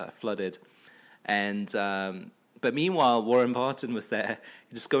flooded, and but meanwhile Warren Barton was there,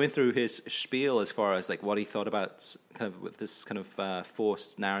 just going through his spiel as far as like what he thought about kind of with this kind of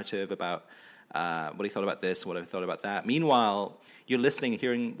forced narrative about what he thought about this, what he thought about that. Meanwhile, you're listening,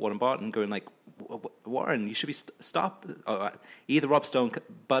 hearing Warren Barton going like, Warren, you should be stop. Either Rob Stone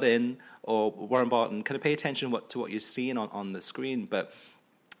butt in or Warren Barton kind of pay attention to what you're seeing on the screen. But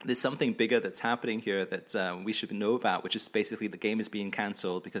there's something bigger that's happening here that we should know about, which is basically the game is being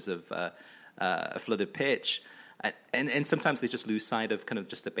cancelled because of a flooded pitch. And sometimes they just lose sight of kind of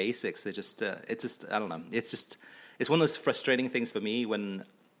just the basics. They just it's just I don't know. It's one of those frustrating things for me when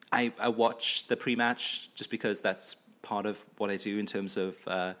I watch the pre-match, just because that's part of what I do in terms of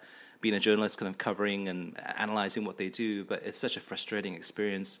being a journalist, kind of covering and analyzing what they do. But it's such a frustrating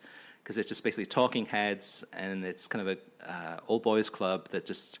experience because it's just basically talking heads, and it's kind of a old boys club that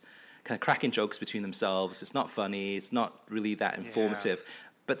just kind of cracking jokes between themselves. It's not funny. It's not really that informative. Yeah.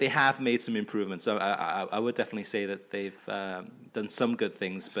 But they have made some improvements. So I would definitely say that they've done some good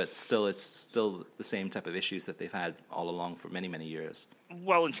things, but it's still the same type of issues that they've had all along for many, many years.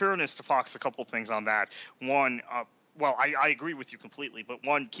 Well, in fairness to Fox, a couple of things on that. One, I agree with you completely. But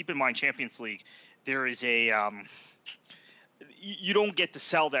one, keep in mind, Champions League, there is a you don't get to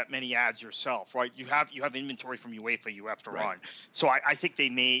sell that many ads yourself, right? You have inventory from UEFA you have to run. So I think they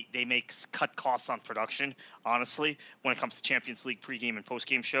may cut costs on production, honestly, when it comes to Champions League pregame and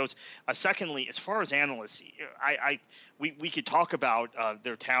postgame shows. Secondly, as far as analysts, we could talk about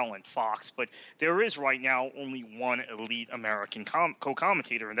their talent, Fox, but there is right now only one elite American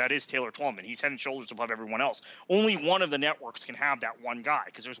co-commentator, and that is Taylor Twellman. He's head and shoulders above everyone else. Only one of the networks can have that one guy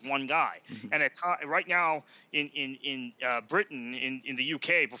because there's one guy. Mm-hmm. And right now in Britain, in the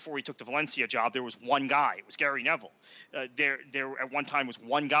UK, before he took the Valencia job, there was one guy. It was Gary Neville. There at one time was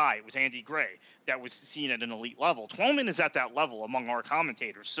one guy. It was Andy Gray that was seen at an elite level. Twellman is at that level among our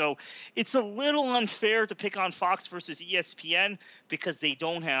commentators. So it's a little unfair to pick on Fox versus ESPN because they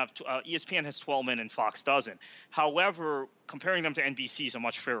don't have ESPN has 12 men and Fox doesn't. However, comparing them to NBC is a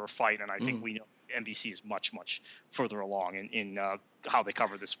much fairer fight, and I think we know NBC is much, much further along in how they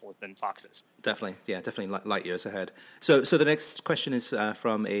cover the sport than Fox is. Definitely light years ahead. So the next question is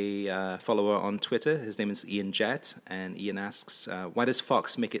from a follower on Twitter. His name is Ian Jett, and Ian asks, why does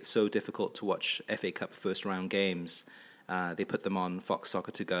Fox make it so difficult to watch FA Cup first round games? They put them on Fox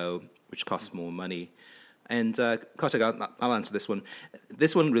Soccer To Go, which costs more money. And Kotek, I'll answer this one.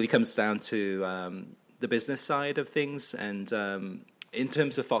 This one really comes down to the business side of things, and in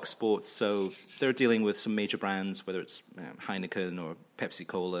terms of Fox Sports, so they're dealing with some major brands, whether it's Heineken or Pepsi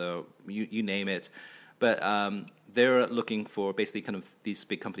Cola, or you name it. But they're looking for basically kind of these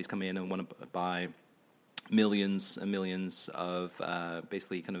big companies come in and want to buy millions and millions of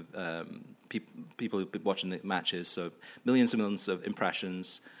basically kind of people who've been watching the matches, so millions and millions of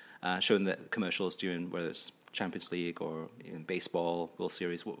impressions, showing the commercials during whether it's Champions League or baseball, World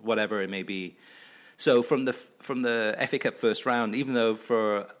Series, whatever it may be. So from the FA Cup first round, even though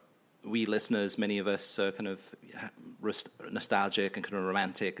for we listeners, many of us are kind of nostalgic and kind of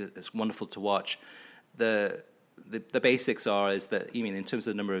romantic, it's wonderful to watch. The basics is that, in terms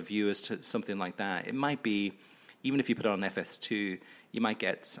of the number of viewers to something like that, it might be, even if you put it on FS2, you might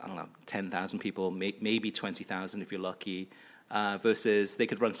get, 10,000 people, maybe 20,000 if you're lucky, versus they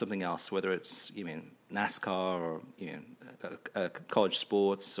could run something else, whether it's, NASCAR or, college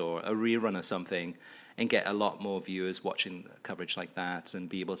sports or a rerun or something, and get a lot more viewers watching coverage like that and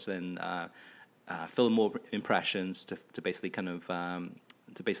be able to then fill more impressions to basically kind of,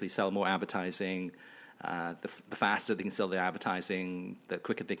 to basically sell more advertising. The faster they can sell their advertising, the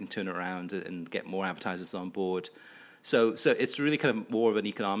quicker they can turn it around and get more advertisers on board. So it's really kind of more of an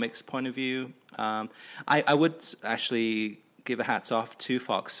economics point of view. I would actually give a hats off to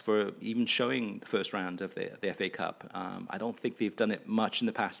Fox for even showing the first round of the FA Cup. I don't think they've done it much in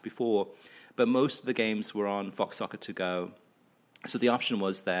the past before, but most of the games were on Fox Soccer To Go. So the option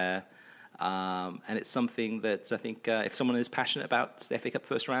was there. And it's something that I think if someone is passionate about the FA Cup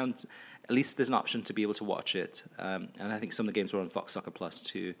first round, at least there's an option to be able to watch it. And I think some of the games were on Fox Soccer Plus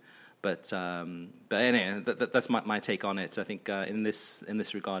too. But anyway, that's my take on it. I think in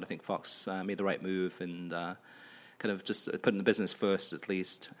this regard, I think Fox made the right move and kind of just putting the business first at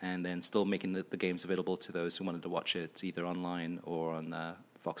least, and then still making the games available to those who wanted to watch it either online or on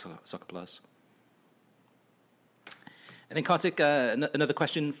Fox Soccer Plus. And then, Kartik, another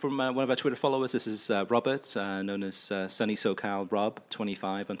question from one of our Twitter followers. This is Robert, known as Sunny SoCal Rob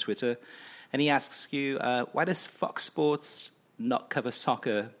 25 on Twitter. And he asks you, why does Fox Sports not cover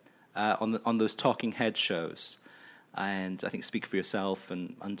soccer on those talking head shows? And I think Speak for Yourself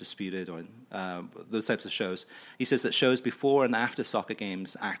and Undisputed or those types of shows. He says that shows before and after soccer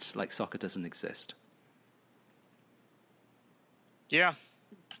games act like soccer doesn't exist. Yeah.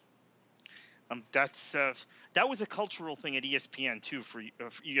 That was a cultural thing at ESPN too, for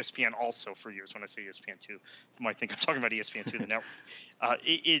ESPN also for years. When I say ESPN two, you might think I'm talking about ESPN two, the network.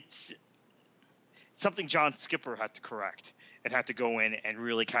 It's something John Skipper had to correct and had to go in and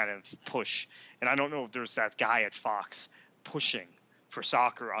really kind of push. And I don't know if there's that guy at Fox pushing for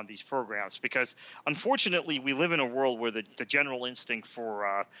soccer on these programs, because unfortunately we live in a world where the general instinct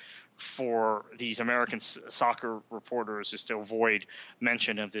for these American soccer reporters is to avoid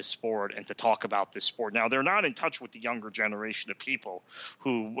mention of this sport and to talk about this sport. Now, they're not in touch with the younger generation of people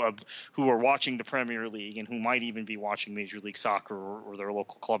who are watching the Premier League and who might even be watching Major League Soccer or their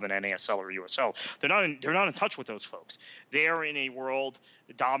local club in NASL or USL. They're not in touch with those folks. They are in a world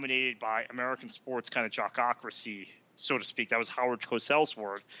dominated by American sports kind of jockocracy, so to speak. That was Howard Cosell's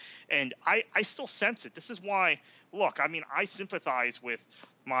word. And I still sense it. This is why, look, I sympathize with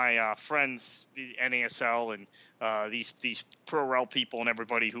my friends, the NASL and these pro-rel people and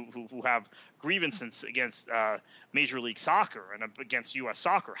everybody who have grievances against Major League Soccer and against U.S.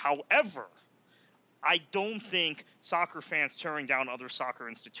 soccer. However, I don't think soccer fans tearing down other soccer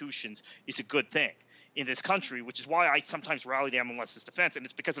institutions is a good thing in this country, which is why I sometimes rally to MLS's defense, and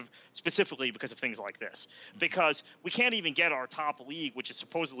it's specifically because of things like this. Because we can't even get our top league, which is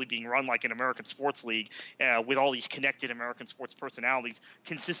supposedly being run like an American sports league, with all these connected American sports personalities,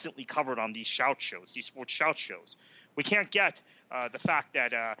 consistently covered on these shout shows, these sports shout shows. We can't get the fact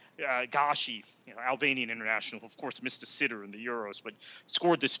that Gashi, Albanian international, of course missed a sitter in the Euros, but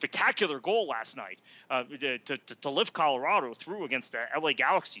scored this spectacular goal last night to lift Colorado through against the LA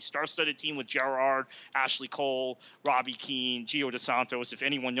Galaxy, star-studded team with Gerrard, Ashley Cole, Robbie Keane, Gio DeSantos. If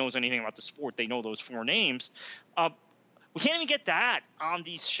anyone knows anything about the sport, they know those four names. We can't even get that on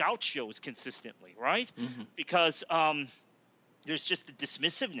these shout shows consistently, right? Mm-hmm. Because there's just the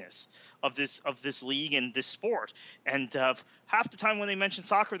dismissiveness of this league and this sport, and half the time when they mention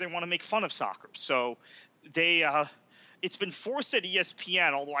soccer, they want to make fun of soccer. So it's been forced at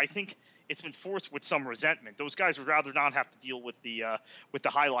ESPN, although I think it's been forced with some resentment. Those guys would rather not have to deal with the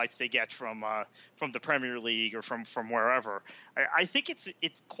highlights they get from the Premier League or from wherever. I think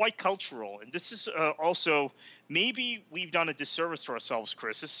it's quite cultural, and this is also maybe we've done a disservice to ourselves,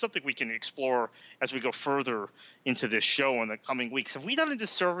 Chris. This is something we can explore as we go further into this show in the coming weeks. Have we done a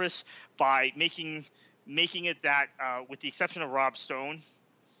disservice by making it that, with the exception of Rob Stone,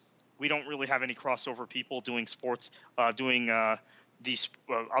 we don't really have any crossover people doing sports, doing these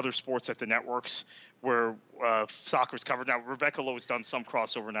other sports at the networks where soccer is covered. Now, Rebecca Lowe has done some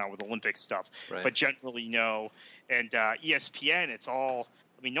crossover now with Olympic stuff, but generally no. And ESPN, it's all.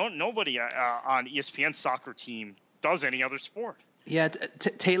 I mean, nobody on ESPN's soccer team does any other sport. Yeah,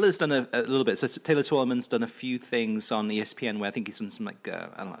 Taylor's done a little bit. So Taylor Twellman's done a few things on ESPN where I think he's done some like I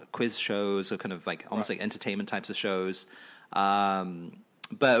don't know, quiz shows or kind of like almost like entertainment types of shows.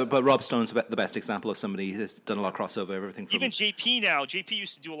 But Rob Stone's the best example of somebody who's done a lot of crossover. Everything from even JP now. JP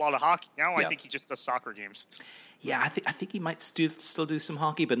used to do a lot of hockey. Now I think he just does soccer games. Yeah, I think he might still do some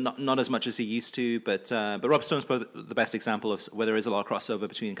hockey, but not as much as he used to. But Rob Stone's probably the best example of where there is a lot of crossover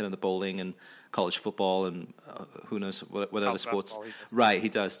between kind of the bowling and college football and who knows what other sports. Right, he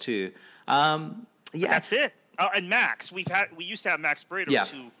does too. That's it. And Max, we used to have Max Brados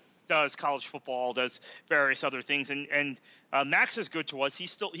who does college football, does various other things, and Max is good to us. He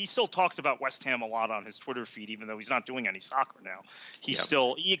still talks about West Ham a lot on his Twitter feed, even though he's not doing any soccer now.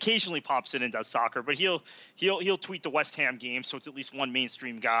 He occasionally pops in and does soccer, but he'll tweet the West Ham game, so it's at least one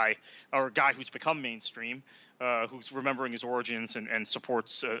mainstream guy or a guy who's become mainstream, who's remembering his origins and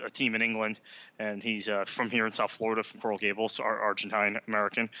supports a team in England, and he's from here in South Florida, from Coral Gables, Argentine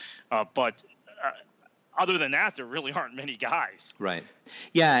American, but. Other than that, there really aren't many guys. Right.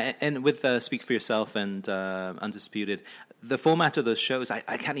 Yeah, and with Speak for Yourself and Undisputed, the format of those shows,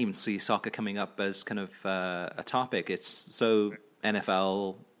 I can't even see soccer coming up as kind of a topic. It's so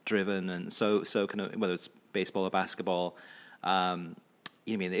NFL-driven and so kind of, whether it's baseball or basketball.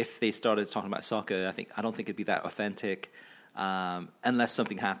 If they started talking about soccer, I don't think it'd be that authentic unless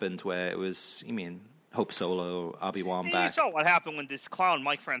something happened where it was, Hope Solo, Abby Wambach. You saw what happened when this clown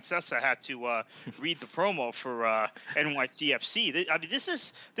Mike Francesa had to read the promo for NYCFC. I mean, this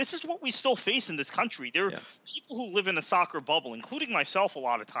is what we still face in this country. There are people who live in a soccer bubble, including myself, a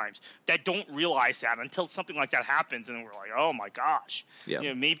lot of times, that don't realize that until something like that happens, and we're like, oh my gosh,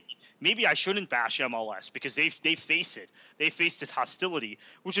 maybe I shouldn't bash MLS because they face it. They face this hostility,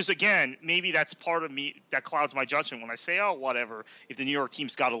 which is, again, maybe that's part of me that clouds my judgment when I say, oh, whatever. If the New York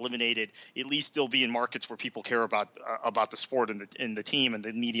teams got eliminated, at least they'll be in markets where people care about the sport and the team, and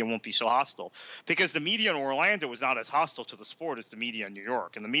the media won't be so hostile. Because the media in Orlando is not as hostile to the sport as the media in New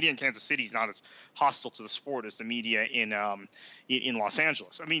York, and the media in Kansas City is not as hostile to the sport as the media in Los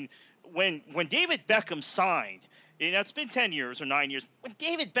Angeles. I mean, when David Beckham signed. It's been 10 years or 9 years. When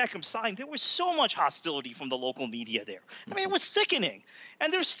David Beckham signed, there was so much hostility from the local media there. I mean, it was sickening.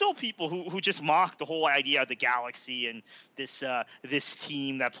 And there's still people who just mock the whole idea of the Galaxy and this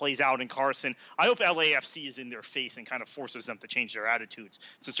team that plays out in Carson. I hope LAFC is in their face and kind of forces them to change their attitudes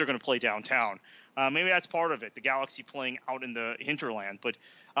since they're going to play downtown. Maybe that's part of it, the Galaxy playing out in the hinterland. But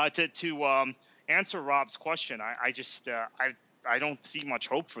to answer Rob's question, I don't see much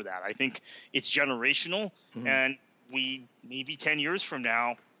hope for that. I think it's generational, and we maybe 10 years from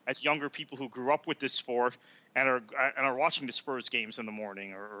now, as younger people who grew up with this sport and are watching the Spurs games in the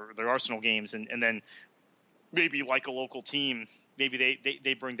morning or the Arsenal games, and then maybe like a local team, maybe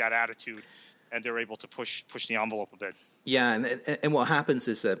they bring that attitude and they're able to push the envelope a bit. Yeah, and what happens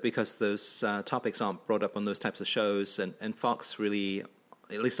is that because those topics aren't brought up on those types of shows, and Fox really,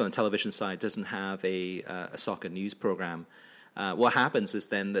 at least on the television side, doesn't have a soccer news program. What happens is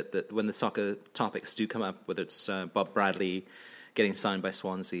then that when the soccer topics do come up, whether it's Bob Bradley getting signed by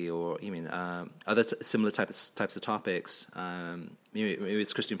Swansea or other similar types of topics, maybe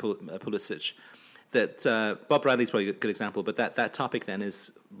it's Christian Pulisic, that Bob Bradley's probably a good example, but that topic then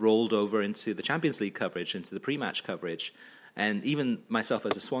is rolled over into the Champions League coverage, into the pre-match coverage. And even myself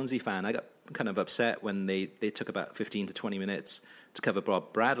as a Swansea fan, I got kind of upset when they took about 15 to 20 minutes to cover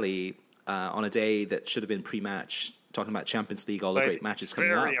Bob Bradley on a day that should have been pre-match, talking about Champions League, all the great matches coming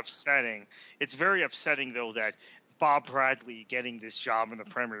up. It's very upsetting. It's very upsetting, though, that Bob Bradley getting this job in the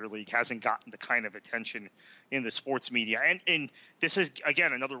Premier League hasn't gotten the kind of attention in the sports media. And this is,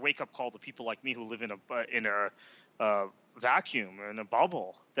 again, another wake-up call to people like me who live in a vacuum, in a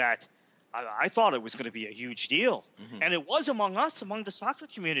bubble, that I thought it was going to be a huge deal. Mm-hmm. And it was among the soccer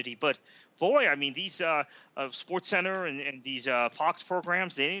community. But, boy, I mean, these SportsCenter and these Fox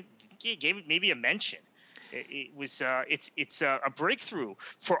programs, they gave it maybe a mention. It's a breakthrough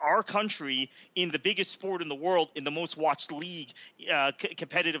for our country in the biggest sport in the world, in the most watched league,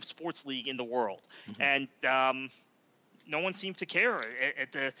 competitive sports league in the world. Mm-hmm. And no one seemed to care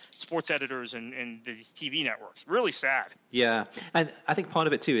at the sports editors and these TV networks. Really sad. Yeah, and I think part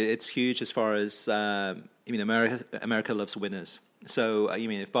of it too, it's huge as far as America loves winners. So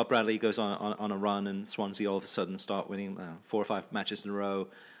if Bob Bradley goes on a run and Swansea all of a sudden start winning 4 or 5 matches in a row.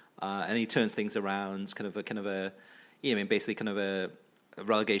 And he turns things around, basically kind of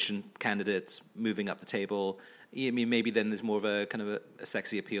relegation candidates moving up the table. I mean, maybe then there's more of a kind of a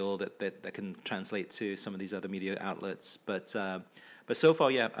sexy appeal that can translate to some of these other media outlets. But so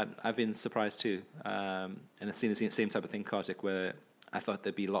far, yeah, I've been surprised too. And I've seen the same type of thing, Kartik, where I thought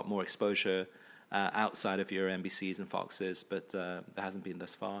there'd be a lot more exposure outside of your NBCs and Foxes, but there hasn't been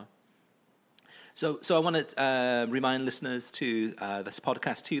thus far. So I want to remind listeners to this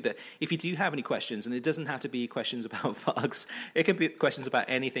podcast too that if you do have any questions, and it doesn't have to be questions about Fox, it can be questions about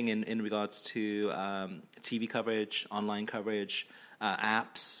anything in regards to TV coverage, online coverage,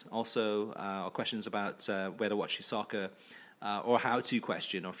 apps, also, or questions about where to watch your soccer, or how-to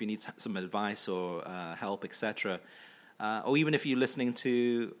question, or if you need some advice or help, etc. Or even if you're listening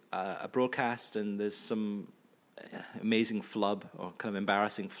to a broadcast and there's some amazing flub or kind of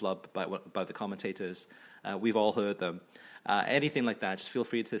embarrassing flub by the commentators. We've all heard them. Anything like that, just feel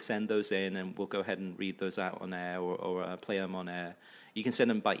free to send those in and we'll go ahead and read those out on air or play them on air. You can send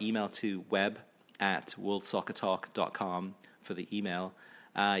them by email to web@worldsoccertalk.com for the email.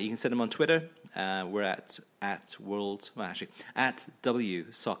 You can send them on Twitter. We're at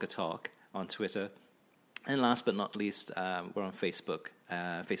WSoccerTalk on Twitter. And last but not least, we're on Facebook,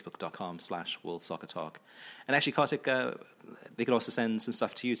 facebook.com/WorldSoccerTalk. And actually, Kartik, they can also send some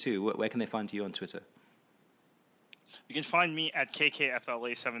stuff to you too. Where can they find you on Twitter? You can find me at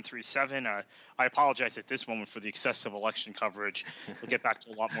KKFLA737. I apologize at this moment for the excessive election coverage. We'll get back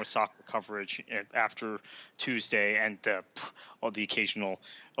to a lot more soccer coverage after Tuesday and all the occasional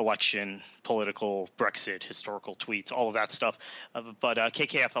election, political, Brexit, historical tweets, all of that stuff. But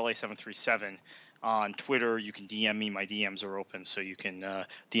KKFLA737 on Twitter, you can DM me. My DMs are open, so you can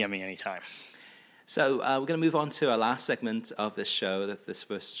DM me anytime. So we're going to move on to our last segment of this show, this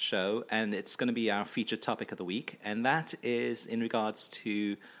first show, and it's going to be our featured topic of the week, and that is in regards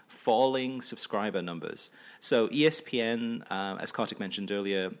to falling subscriber numbers. So ESPN, as Kartik mentioned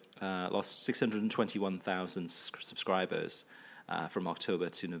earlier, lost 621,000 subscribers from October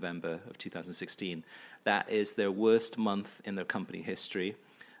to November of 2016. That is their worst month in their company history.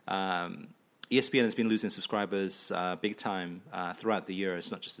 ESPN has been losing subscribers big time throughout the year. It's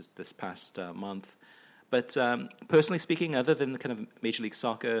not just this past month. But personally speaking, other than the kind of Major League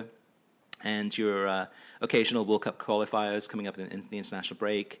Soccer and your occasional World Cup qualifiers coming up in the international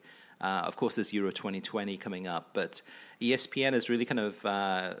break, of course there's Euro 2020 coming up. But ESPN has really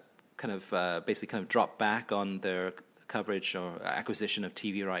basically dropped back on their coverage or acquisition of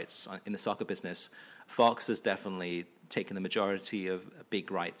TV rights in the soccer business. Fox has definitely taken the majority of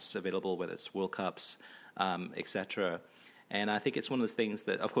big rights available, whether it's World Cups, etc. And I think it's one of those things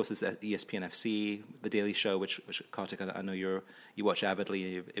that, of course, is ESPN FC, The Daily Show, which Kartik, I know you watch avidly,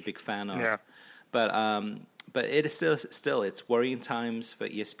 you're a big fan of. Yeah. But it is still it's worrying times for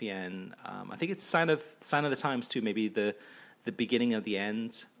ESPN. I think it's sign of the times too. Maybe the beginning of the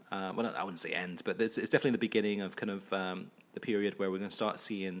end. Well, I wouldn't say end, but it's definitely the beginning of kind of the period where we're going to start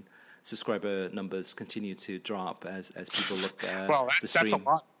seeing subscriber numbers continue to drop as people look at the stream. That's a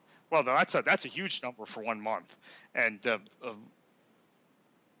lot. Well, no, that's a huge number for 1 month, and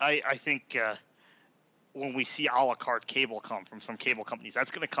I think when we see a la carte cable come from some cable companies,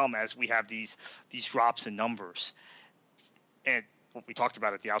 that's going to come as we have these drops in numbers, and what we talked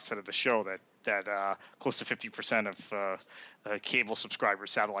about at the outset of the show that close to 50% of cable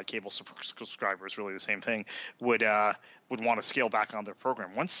subscribers, satellite cable subscribers, really the same thing, would want to scale back on their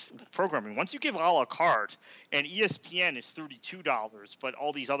once you give a la carte, and ESPN is $32, but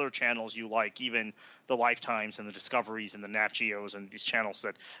all these other channels you like, even the Lifetimes and the Discoveries and the Nat Geos and these channels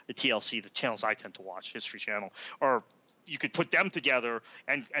that the TLC, the channels I tend to watch, History Channel, or you could put them together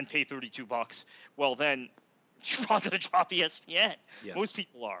and pay $32. Well, then you're probably going to drop ESPN. Yeah. Most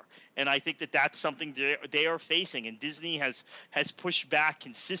people are. And I think that's something they are facing. And Disney has pushed back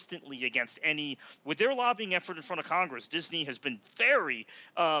consistently against with their lobbying effort in front of Congress, Disney has been very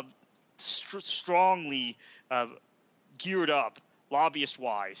strongly geared up,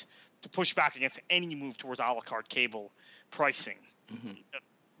 lobbyist-wise, to push back against any move towards a la carte cable pricing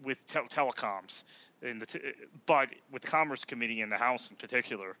with telecoms. But with the Commerce Committee in the House in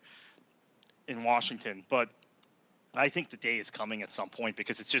particular in Washington. But I think the day is coming at some point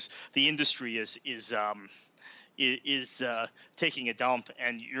because it's just the industry is taking a dump,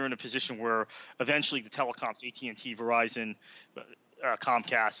 and you're in a position where eventually the telecoms, AT&T, Verizon,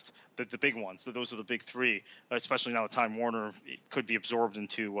 Comcast, the big ones, those are the big three, especially now that Time Warner could be absorbed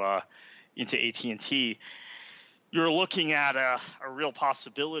into AT&T. You're looking at a real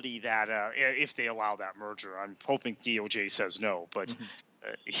possibility that if they allow that merger, I'm hoping DOJ says no, but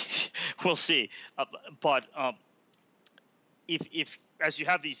we'll see. If as you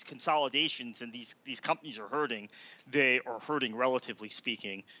have these consolidations and these companies are hurting, they are hurting relatively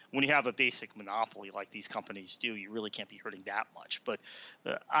speaking. When you have a basic monopoly like these companies do, you really can't be hurting that much. But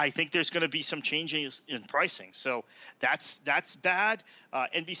I think there's going to be some changes in pricing, so that's bad.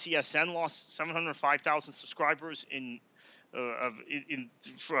 NBCSN lost 705,000 subscribers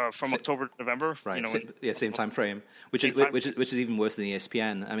from October to November. Right. Same time frame, which is even worse than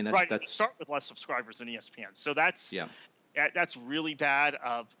ESPN. I mean, that's They start with less subscribers than ESPN, so that's really bad.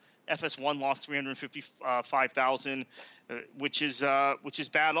 FS1 lost 355,000, which is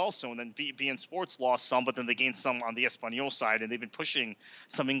bad also. And then BN Sports lost some, but then they gained some on the Espanol side, and they've been pushing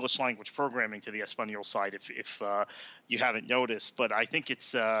some English language programming to the Espanol side. If you haven't noticed, but I think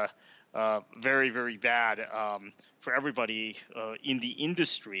it's very, very bad for everybody in the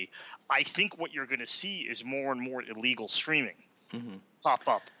industry. I think what you're going to see is more and more illegal streaming pop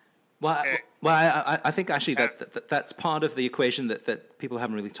up. Well, I think actually that's part of the equation that people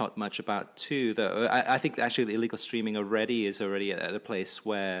haven't really talked much about too. Though I think actually the illegal streaming is already at a place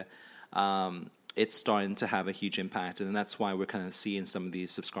where it's starting to have a huge impact, and that's why we're kind of seeing some of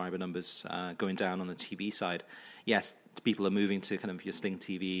these subscriber numbers going down on the TV side. Yes, people are moving to kind of your Sling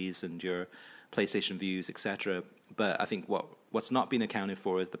TVs and your PlayStation Views, etc. But I think what's not being accounted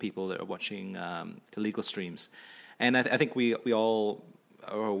for is the people that are watching illegal streams, and I think we all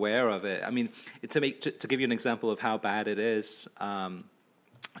are aware of it. I mean, to give you an example of how bad it is,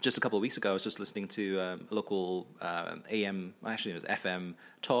 just a couple of weeks ago, I was just listening to a local AM, actually it was FM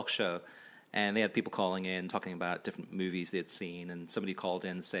talk show, and they had people calling in talking about different movies they had seen, and somebody called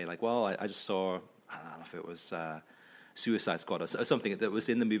in and say like, well, I just saw, I don't know if it was Suicide Squad or something that was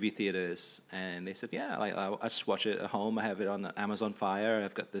in the movie theaters, and they said, yeah, I just watch it at home. I have it on Amazon Fire.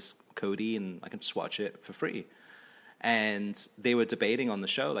 I've got this Kodi, and I can just watch it for free. And they were debating on the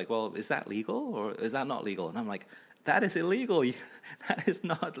show, like, well, is that legal or is that not legal? And I'm like, that is illegal. That is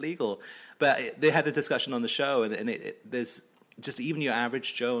not legal. But they had a discussion on the show, and there's just even your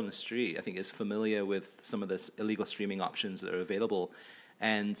average Joe on the street, I think, is familiar with some of the illegal streaming options that are available.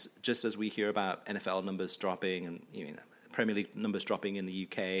 And just as we hear about NFL numbers dropping and Premier League numbers dropping in the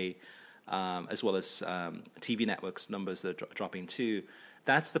UK, as well as TV networks numbers that are dropping too,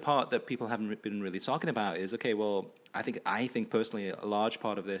 that's the part that people haven't been really talking about is, okay, well, I think personally a large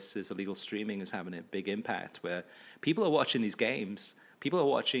part of this is illegal streaming is having a big impact where people are watching these games, people are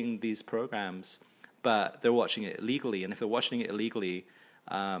watching these programs, but they're watching it illegally. And if they're watching it illegally,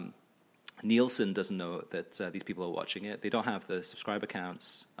 Nielsen doesn't know that these people are watching it. They don't have the subscriber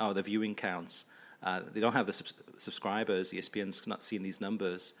counts, the viewing counts. They don't have the subscribers. ESPN's not seeing these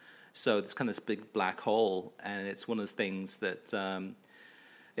numbers. So it's kind of this big black hole, and it's one of those things that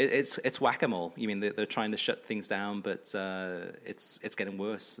it's whack-a-mole. I mean, they're trying to shut things down, but it's getting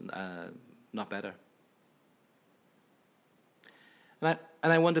worse, not better. And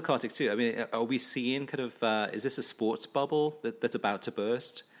I wonder, Kartik, too. I mean, are we seeing kind of is this a sports bubble that's about to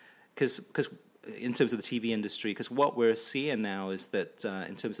burst? Because in terms of the TV industry, because what we're seeing now is that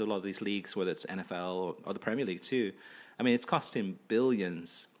in terms of a lot of these leagues, whether it's NFL or the Premier League too, I mean, it's costing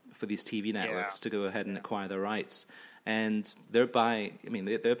billions for these TV networks to go ahead and acquire the rights, and they're buying. I mean,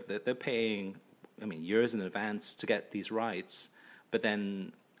 they're paying, I mean, years in advance to get these rights, but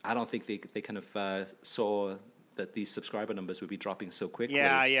then I don't think they kind of saw that these subscriber numbers would be dropping so quickly.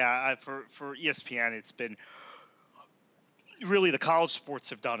 Yeah. For ESPN, it's been. Really, the college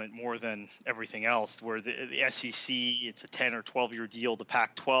sports have done it more than everything else, where the SEC, it's a 10 or 12-year deal. The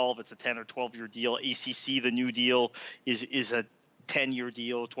Pac-12, it's a 10 or 12-year deal. ACC, the new deal, is a 10-year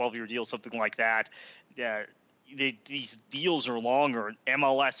deal, 12-year deal, something like that. These deals are longer.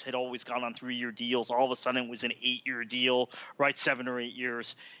 MLS had always gone on 3-year deals. All of a sudden, it was an 8-year deal, right? 7 or 8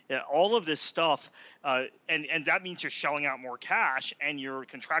 years. All of this stuff, and that means you're shelling out more cash, and you're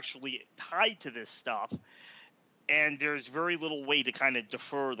contractually tied to this stuff. And there's very little way to kind of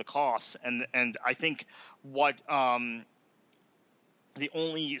defer the costs. And I think what the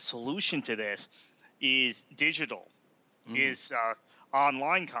only solution to this is digital, is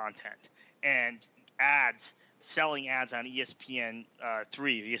online content and ads, selling ads on ESPN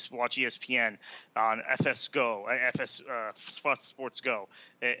 3, watch ESPN on FS Go, FS Sports Go,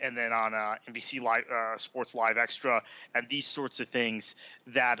 and then on NBC Live Sports Live Extra, and these sorts of things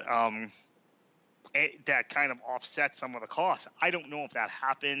that kind of offset some of the costs. I don't know if that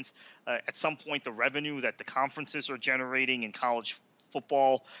happens. At some point, the revenue that the conferences are generating in college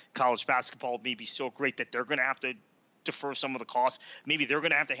football, college basketball may be so great that they're going to have to defer some of the costs. Maybe they're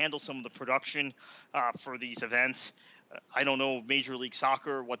going to have to handle some of the production for these events. I don't know Major League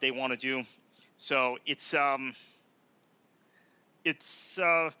Soccer, what they want to do. So it's a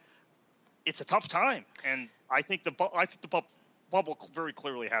tough time, and I think the bubble very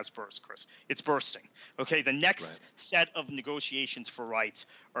clearly has burst, Chris. It's bursting. Okay, the next set of negotiations for rights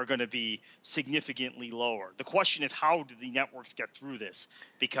are going to be significantly lower. The question is, how do the networks get through this?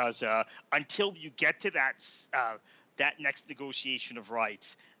 Because until you get to that next negotiation of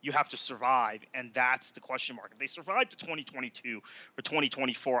rights, you have to survive, and that's the question mark. If they survive to 2022 or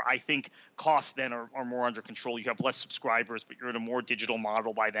 2024, I think costs then are more under control. You have less subscribers, but you're in a more digital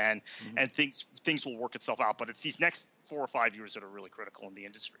model by then, and things will work itself out. But it's these next 4 or 5 years that are really critical in the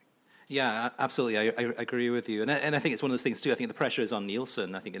industry. Yeah, absolutely. I agree with you, and I think it's one of those things too. I think the pressure is on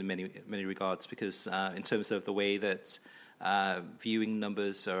Nielsen. I think in many regards, because in terms of the way that viewing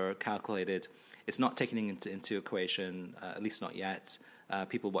numbers are calculated, it's not taking into equation, at least not yet,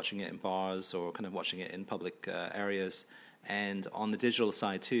 people watching it in bars or kind of watching it in public areas. And on the digital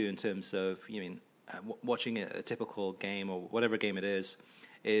side too, in terms of watching a typical game or whatever game it is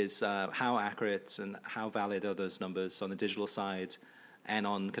how accurate and how valid are those numbers on the digital side and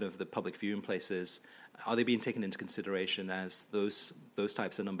on kind of the public viewing places? Are they being taken into consideration as those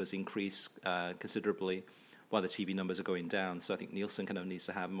types of numbers increase considerably while the TV numbers are going down? So I think Nielsen kind of needs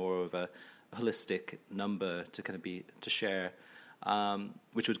to have more of a holistic number to kind of to share,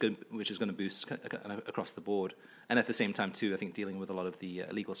 which is going to boost across the board, and at the same time too, I think dealing with a lot of the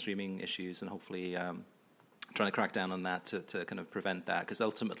illegal streaming issues and hopefully trying to crack down on that to kind of prevent that, because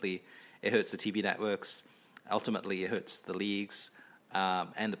ultimately it hurts the TV networks, ultimately it hurts the leagues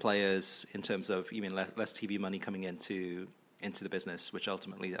and the players in terms of even less TV money coming into the business, which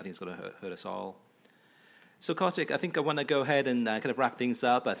ultimately I think is going to hurt us all. So, Kartik, I think I want to go ahead and kind of wrap things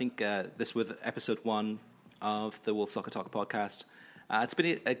up. I think this was episode 1 of the World Soccer Talk podcast. It's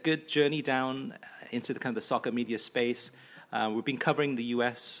been a good journey down into the kind of the soccer media space. We've been covering the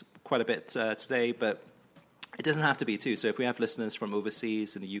US quite a bit today, but it doesn't have to be too. So if we have listeners from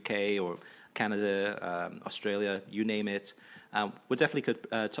overseas in the UK or Canada, Australia, you name it, we definitely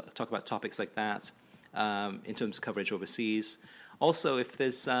could talk about topics like that in terms of coverage overseas. Also, if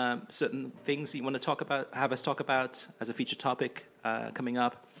there's certain things you want to have us talk about as a feature topic coming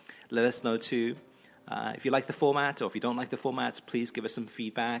up, let us know too. If you like the format or if you don't like the format, please give us some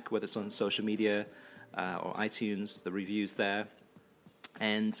feedback, whether it's on social media or iTunes, the reviews there.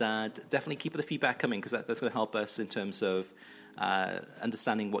 And definitely keep the feedback coming, because that's going to help us in terms of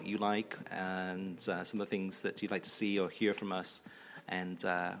understanding what you like and some of the things that you'd like to see or hear from us. And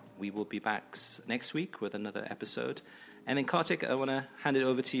we will be back next week with another episode. And then, Kartik, I want to hand it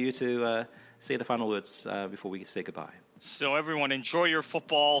over to you to say the final words before we say goodbye. So everyone, enjoy your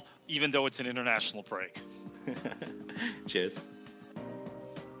football, even though it's an international break. Cheers.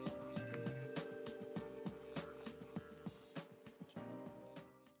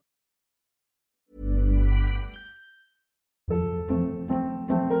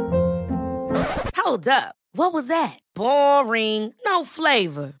 Hold up. What was that? Boring. No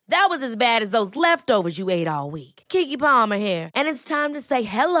flavor. That was as bad as those leftovers you ate all week. Keke Palmer here, and it's time to say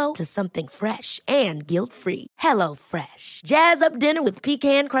hello to something fresh and guilt-free. Hello Fresh. Jazz up dinner with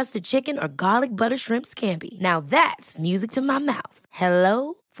pecan-crusted chicken or garlic butter shrimp scampi. Now that's music to my mouth.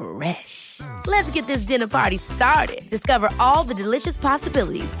 Hello Fresh. Let's get this dinner party started. Discover all the delicious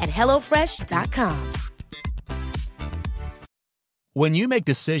possibilities at HelloFresh.com. When you make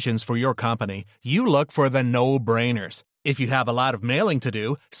decisions for your company, you look for the no-brainers. If you have a lot of mailing to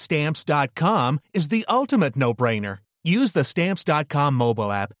do, Stamps.com is the ultimate no-brainer. Use the Stamps.com mobile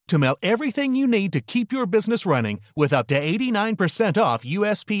app to mail everything you need to keep your business running with up to 89% off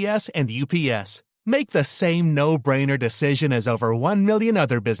USPS and UPS. Make the same no-brainer decision as over 1 million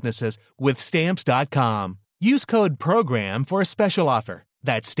other businesses with Stamps.com. Use code PROGRAM for a special offer.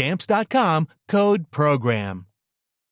 That's Stamps.com, code PROGRAM.